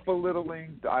I'm not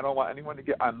belittling. I don't want anyone to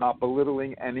get. I'm not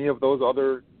belittling any of those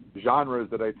other genres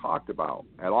that I talked about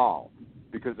at all,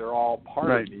 because they're all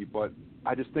part of me. But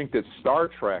I just think that Star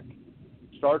Trek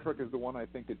is the one I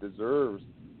think it deserves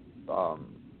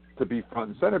to be front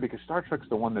and center, because Star Trek's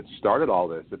the one that started all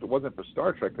this. If it wasn't for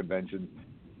Star Trek conventions,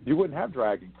 you wouldn't have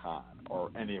Dragon Con or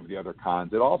any of the other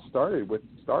cons. It all started with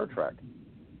Star Trek.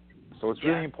 So it's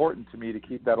really important to me to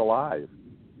keep that alive.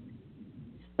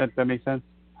 That makes sense.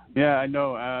 Yeah, I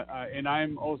know. And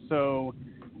I'm also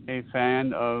a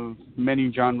fan of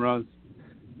many genres.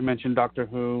 You mentioned Doctor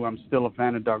Who. I'm still a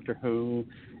fan of Doctor Who.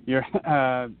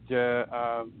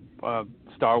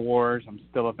 Star Wars. I'm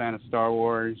still a fan of Star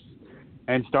Wars.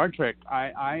 And Star Trek.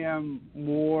 I am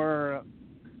more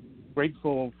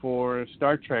grateful for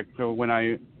Star Trek when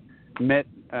I met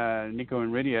Nico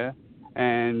and Rydia,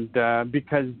 and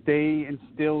because they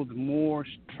instilled more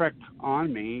Trek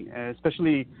on me,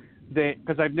 especially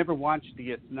because I've never watched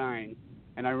DS9,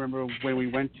 and I remember when we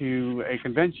went to a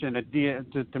convention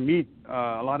to meet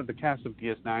a lot of the cast of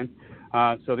DS9,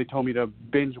 so they told me to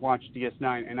binge watch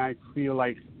DS9, and I feel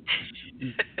like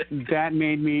that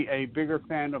made me a bigger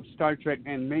fan of Star Trek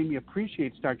and made me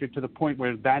appreciate Star Trek to the point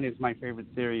where that is my favorite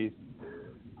series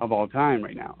of all time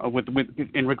right now. With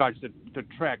in regards to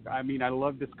Trek, I mean, I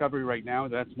love Discovery right now.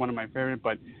 That's one of my favorite,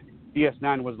 but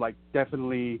DS9 was like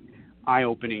definitely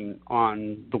eye-opening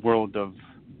on the world of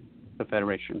the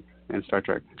Federation and Star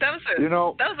Trek. That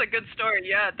was a good story.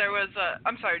 Yeah, there was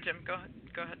I'm sorry, Jim. Go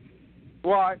ahead.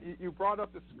 Well, you brought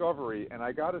up Discovery, and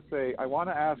I got to say, I want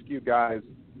to ask you guys,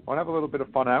 I want to have a little bit of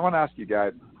fun. I want to ask you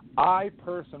guys, I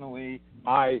personally,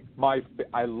 I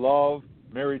love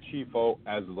Mary Chieffo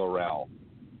as L'Rell.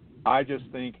 I just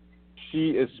think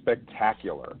she is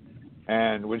spectacular.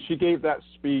 And when she gave that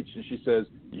speech and she says,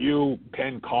 "You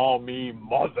can call me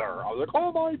mother," I was like,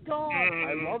 oh my God,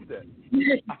 I loved it.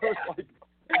 I was like,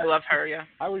 I love her, yeah.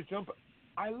 I was jumping.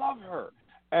 I love her.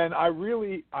 And I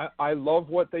really, I love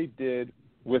what they did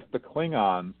with the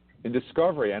Klingons in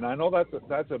Discovery. And I know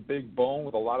that's a big bone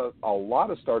with a lot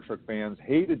of Star Trek fans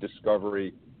hated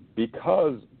Discovery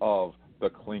because of the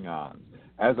Klingons.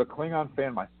 As a Klingon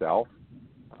fan myself,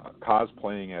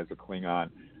 cosplaying as a Klingon,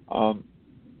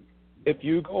 if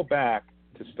you go back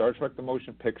to Star Trek the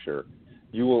Motion Picture,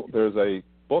 there's a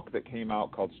book that came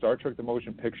out called Star Trek the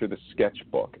Motion Picture, the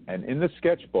Sketchbook. And in the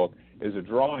sketchbook is a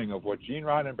drawing of what Gene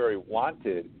Roddenberry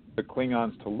wanted the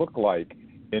Klingons to look like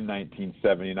in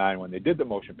 1979 when they did the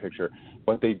motion picture,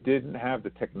 but they didn't have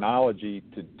the technology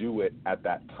to do it at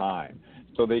that time.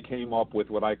 So they came up with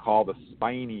what I call the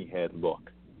spiny head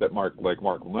look that Mark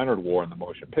Leonard wore in the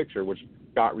motion picture, which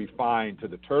got refined to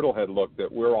the turtle head look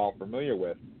that we're all familiar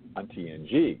with on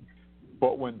TNG.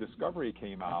 But when Discovery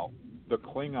came out, the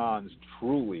Klingons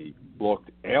truly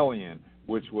looked alien,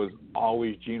 which was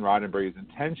always Gene Roddenberry's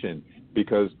intention,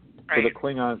 because for the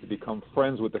Klingons to become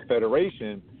friends with the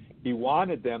Federation, he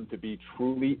wanted them to be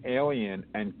truly alien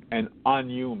and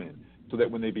unhuman, so that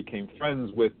when they became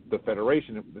friends with the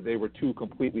Federation, they were two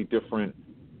completely different,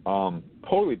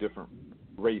 totally different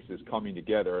races coming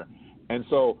together. And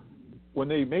so when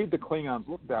they made the Klingons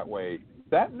look that way,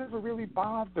 that never really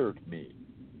bothered me.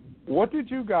 What did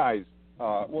you guys,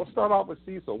 we'll start off with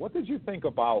Cecil. What did you think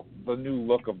about the new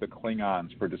look of the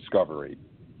Klingons for Discovery?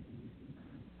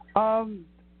 I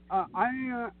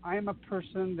am a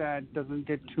person that doesn't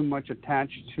get too much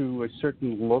attached to a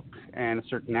certain look and a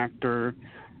certain actor.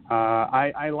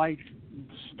 I like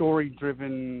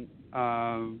story-driven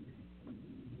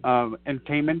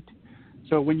entertainment.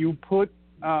 So when you put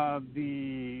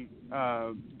the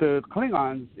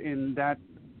Klingons in that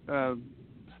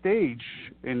stage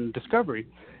in Discovery,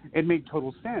 it made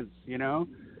total sense, you know,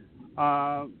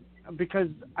 because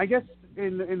I guess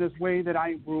in this way that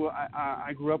I grew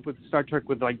up with Star Trek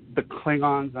with like the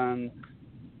Klingons on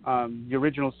the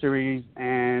original series,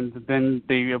 and then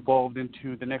they evolved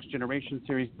into the Next Generation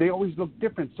series. They always looked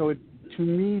different, so to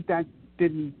me that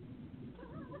didn't,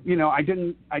 you know, I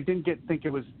didn't think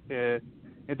it was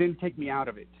it didn't take me out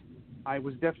of it. I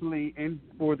was definitely in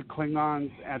for the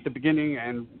Klingons at the beginning,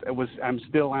 and I'm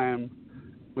still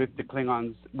with the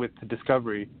Klingons with the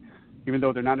Discovery, even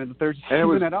though they're not in the third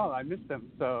season at all. I miss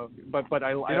them. So, but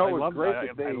I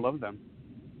love them.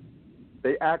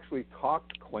 They actually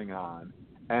talked Klingon,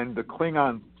 and the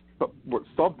Klingon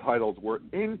subtitles were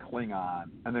in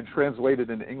Klingon and then translated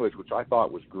into English, which I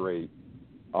thought was great.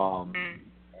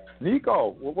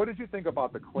 Nico, what did you think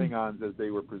about the Klingons as they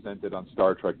were presented on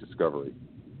Star Trek Discovery?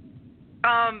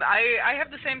 I have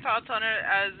the same thoughts on it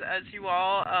as you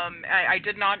all. I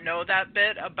did not know that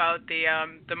bit about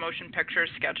the motion picture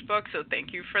sketchbook, so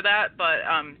thank you for that. But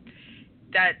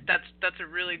that's a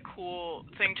really cool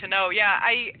thing to know. Yeah,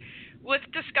 with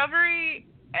Discovery,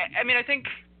 I mean, I think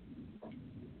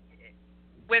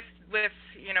with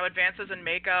you know, advances in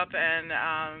makeup and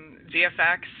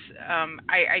VFX,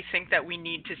 I think that we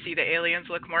need to see the aliens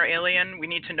look more alien. We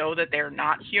need to know that they're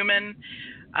not human.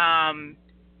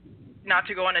 Not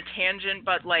to go on a tangent,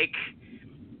 but like,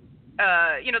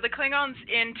 you know, the Klingons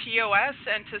in TOS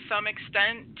and to some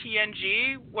extent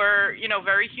TNG were, you know,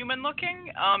 very human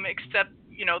looking, except,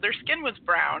 you know, their skin was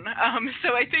brown.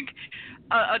 So I think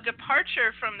a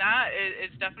departure from that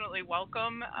is definitely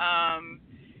welcome.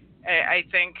 I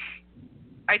think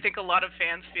a lot of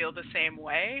fans feel the same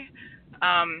way.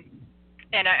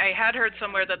 And I had heard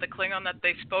somewhere that the Klingon that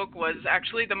they spoke was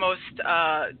actually the most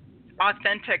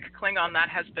authentic Klingon that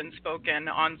has been spoken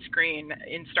on screen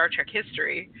in Star Trek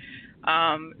history.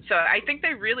 So I think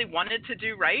they really wanted to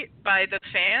do right by the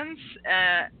fans.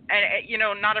 And, you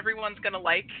know, not everyone's going to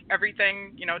like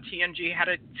everything. You know, TNG had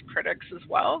its critics as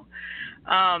well.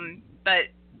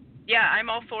 But, yeah, I'm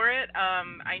all for it.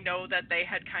 I know that they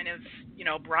had kind of, you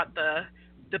know, brought the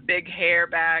big hair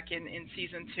back in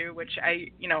season 2, which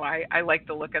I like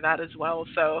the look of that as well.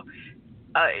 So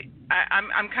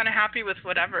I'm kind of happy with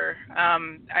whatever.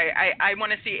 I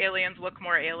want to see aliens look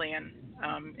more alien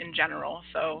in general,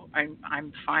 so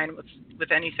I'm fine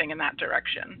with anything in that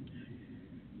direction.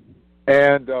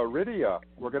 And Rydia,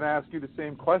 we're going to ask you the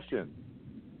same question.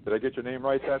 Did I get your name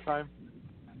right that time?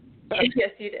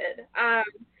 Yes, you did.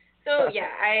 So yeah,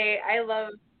 I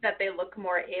love that they look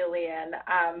more alien.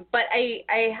 But I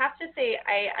have to say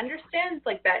I understand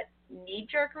like that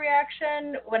knee-jerk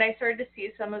reaction when I started to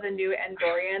see some of the new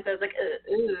Andorians. I was like,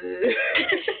 ooh.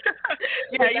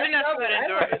 Yeah, you didn't have to put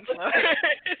Andorians.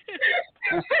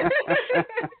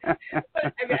 But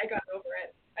I mean, I got over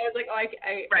it. I was like, oh, I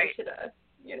should have,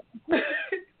 you know.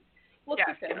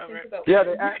 Yeah,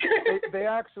 they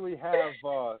actually have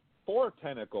 4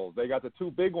 tentacles. They got the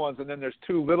 2 big ones, and then there's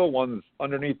 2 little ones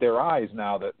underneath their eyes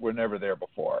now that were never there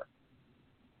before.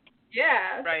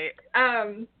 Yeah. Right.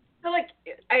 So, like,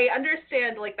 I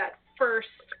understand, like, that first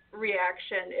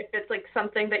reaction, if it's, like,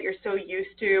 something that you're so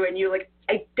used to and you, like,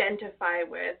 identify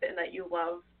with and that you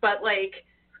love. But, like,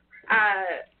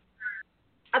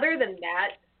 other than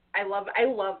that, I love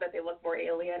that they look more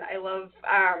alien. I love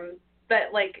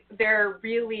that, like, they're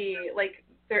really, like,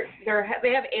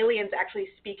 they have aliens actually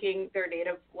speaking their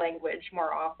native language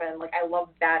more often. Like, I love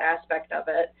that aspect of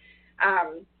it.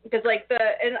 Because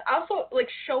and also like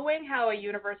showing how a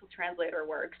universal translator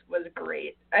works was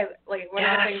great. One of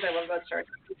the things I love about Star Trek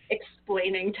is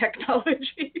explaining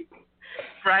technology.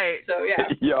 Right. So yeah.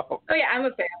 Yo. Oh yeah, I'm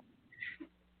a fan.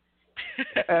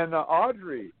 And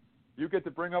Audrey, you get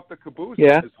to bring up the caboose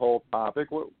of this whole topic.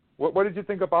 What did you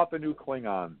think about the new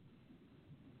Klingon?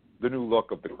 The new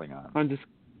look of the Klingon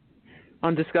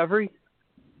on Discovery?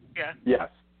 Yeah. Yes.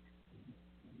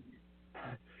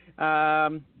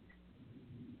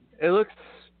 It looks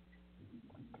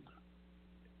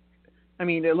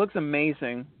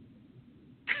amazing.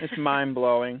 It's mind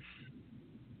blowing.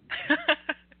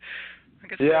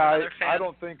 I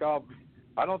don't think I'll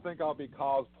be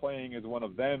cosplaying as one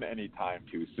of them anytime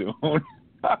too soon.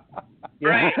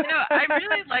 Right. I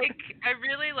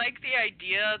really like the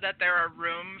idea that there are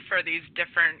room for these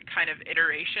different kind of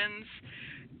iterations,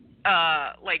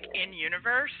 like in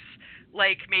universe.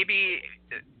 Like maybe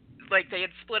like they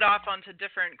had split off onto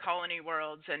different colony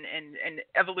worlds, and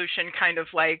evolution kind of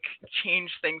like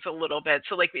changed things a little bit.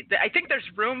 So like I think there's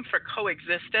room for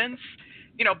coexistence,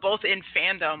 both in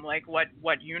fandom, like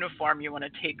what uniform you want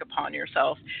to take upon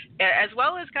yourself, as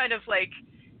well as kind of like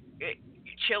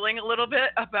chilling a little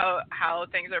bit about how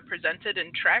things are presented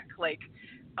in Trek. Like,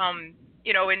 in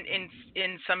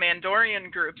some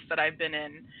Andorian groups that I've been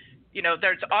in,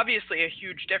 there's obviously a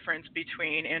huge difference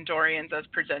between Andorians as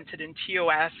presented in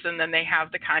TOS, and then they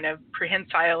have the kind of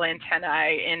prehensile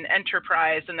antennae in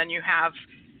Enterprise, and then you have,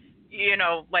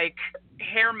 like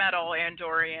hair metal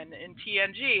Andorian in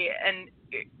TNG, and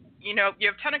you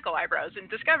have tentacle eyebrows in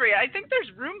Discovery. I think there's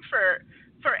room for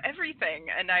everything,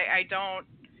 and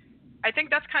I think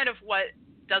that's kind of what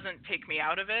doesn't take me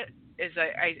out of it. Is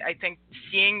I think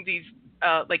seeing these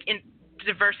like in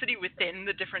diversity within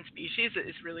the different species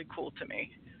is really cool to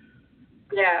me.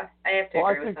 Yeah, I have to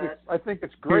agree with that. I think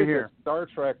it's great that Star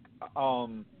Trek,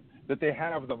 that they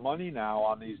have the money now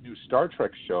on these new Star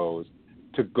Trek shows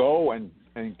to go and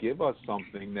give us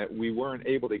something that we weren't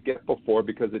able to get before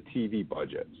because of TV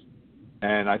budgets.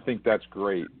 And I think that's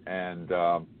great. And,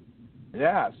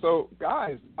 so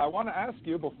guys, I want to ask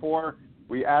you before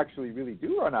we actually really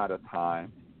do run out of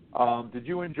time, did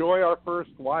you enjoy our first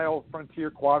Wild Frontier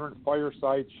Quadrant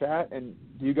fireside chat? And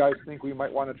do you guys think we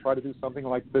might want to try to do something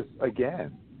like this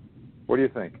again? What do you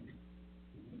think?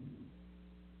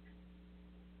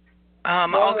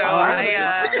 I'll go.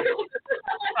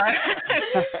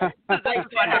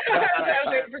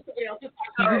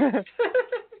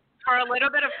 For a little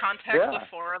bit of context, the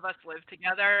four of us live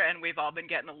together, and we've all been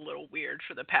getting a little weird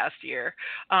for the past year.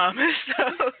 This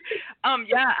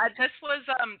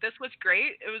was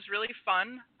great. It was really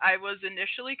fun. I was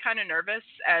initially kind of nervous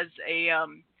as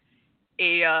an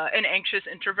anxious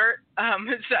introvert.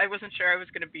 So I wasn't sure I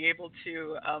was going to be able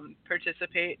to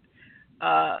participate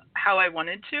how I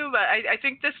wanted to, but I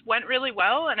think this went really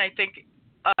well, and I think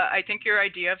your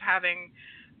idea of having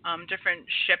different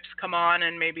ships come on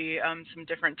and maybe some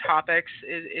different topics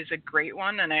is a great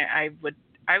one, and I would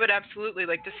absolutely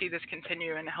like to see this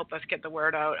continue and help us get the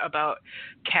word out about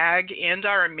CAG and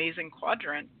our amazing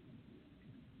quadrant.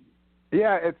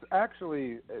 Yeah, it's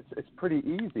actually it's pretty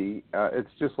easy.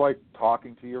 It's just like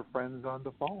talking to your friends on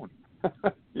the phone.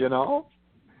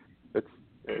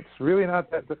 It's really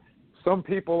not that. Some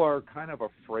people are kind of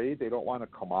afraid, they don't want to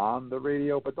come on the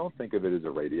radio, but don't think of it as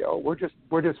a radio. We're just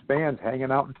fans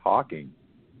hanging out and talking.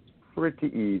 Pretty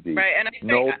easy. Right, and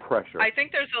no pressure. I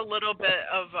think there's a little bit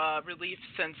of relief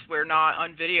since we're not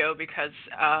on video because,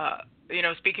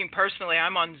 speaking personally,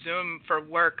 I'm on Zoom for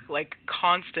work like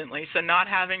constantly, so not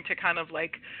having to kind of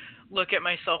like look at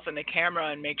myself in the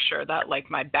camera and make sure that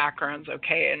like my background's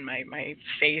okay and my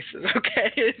face is okay.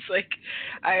 It's like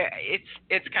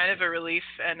it's kind of a relief,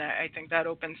 and I think that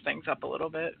opens things up a little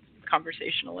bit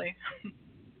conversationally.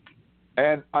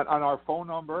 And on our phone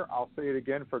number, I'll say it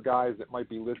again for guys that might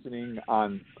be listening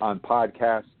on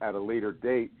podcasts at a later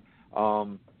date.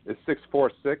 It's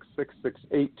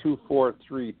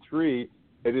 646-668-2433.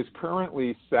 It is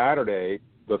currently Saturday,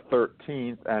 the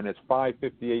 13th, and it's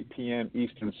 5:58 p.m.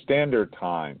 Eastern Standard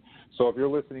Time. So if you're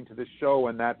listening to this show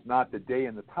and that's not the day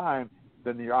and the time,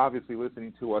 then you're obviously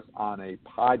listening to us on a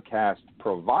podcast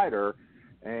provider,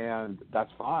 and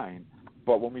that's fine.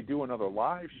 But when we do another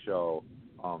live show,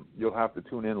 you'll have to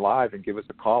tune in live and give us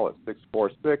a call at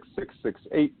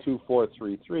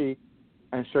 646-668-2433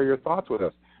 and share your thoughts with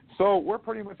us. So we're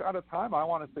pretty much out of time. I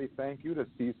want to say thank you to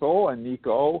Cecil and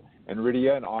Nico and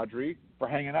Rydia and Audrey for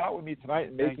hanging out with me tonight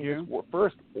and making this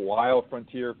first Wild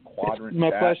Frontier Quadrant My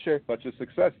pleasure. such a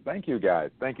success. Thank you, guys.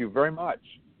 Thank you very much.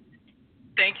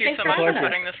 Thank you so much for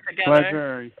putting this together.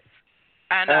 Pleasure.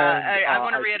 And I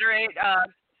want to reiterate,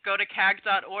 go to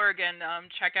CAG.org and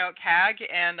check out CAG.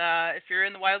 And if you're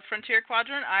in the Wild Frontier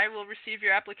Quadrant, I will receive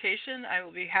your application. I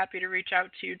will be happy to reach out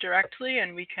to you directly,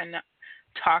 and we can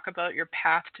talk about your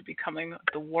path to becoming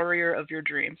the warrior of your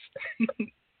dreams.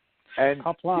 And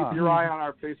keep your eye on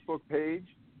our Facebook page,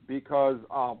 because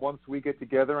once we get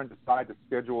together and decide to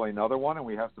schedule another one and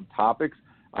we have some topics,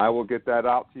 I will get that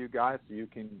out to you guys so you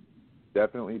can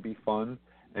definitely be fun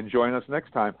and join us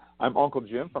next time. I'm Uncle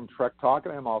Jim from Trek Talk,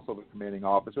 and I'm also the commanding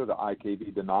officer of the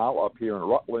IKB Denal up here in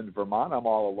Rutland, Vermont. I'm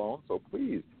all alone, so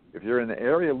please If you're in the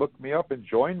area, look me up and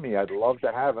join me. I'd love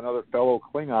to have another fellow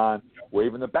Klingon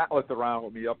waving the bat'leth around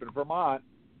with me up in Vermont.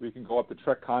 We can go up to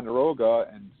Ticonderoga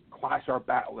and clash our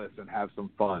bat'leths and have some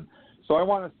fun. So I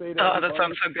want to say to everybody, that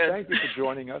sounds so good. Thank you for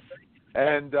joining us.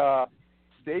 And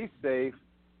stay safe.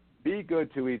 Be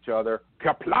good to each other.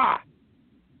 QAPLA!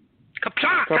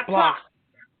 Kapla! Kapla.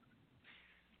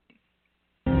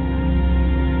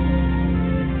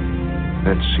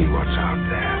 Let's see what's out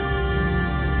there.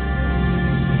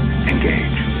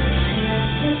 Engage.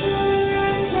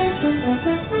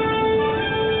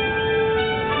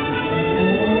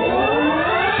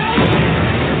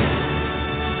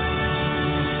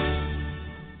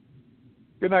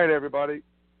 Good night, everybody.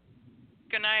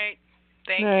 Good night.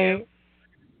 Thank Night. you.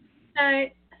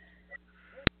 Night.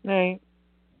 Night.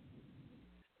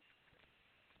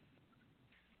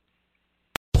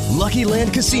 Lucky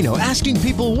Land Casino, asking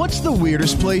people, what's the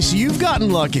weirdest place you've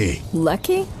gotten lucky?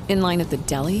 Lucky? In line at the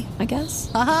deli, I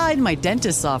guess? Aha, in my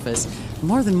dentist's office.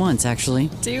 More than once,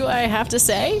 actually. Do I have to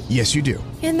say? Yes, you do.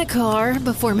 In the car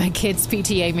before my kids'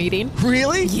 PTA meeting.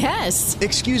 Really? Yes.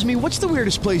 Excuse me, what's the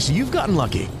weirdest place you've gotten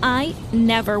lucky? I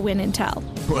never win and tell.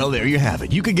 Well, there you have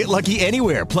it. You can get lucky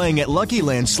anywhere, playing at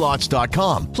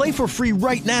LuckyLandSlots.com. Play for free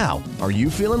right now. Are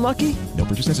you feeling lucky? No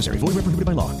purchase necessary. Void where prohibited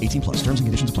by law. 18+. Terms and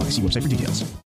conditions apply. See website for details.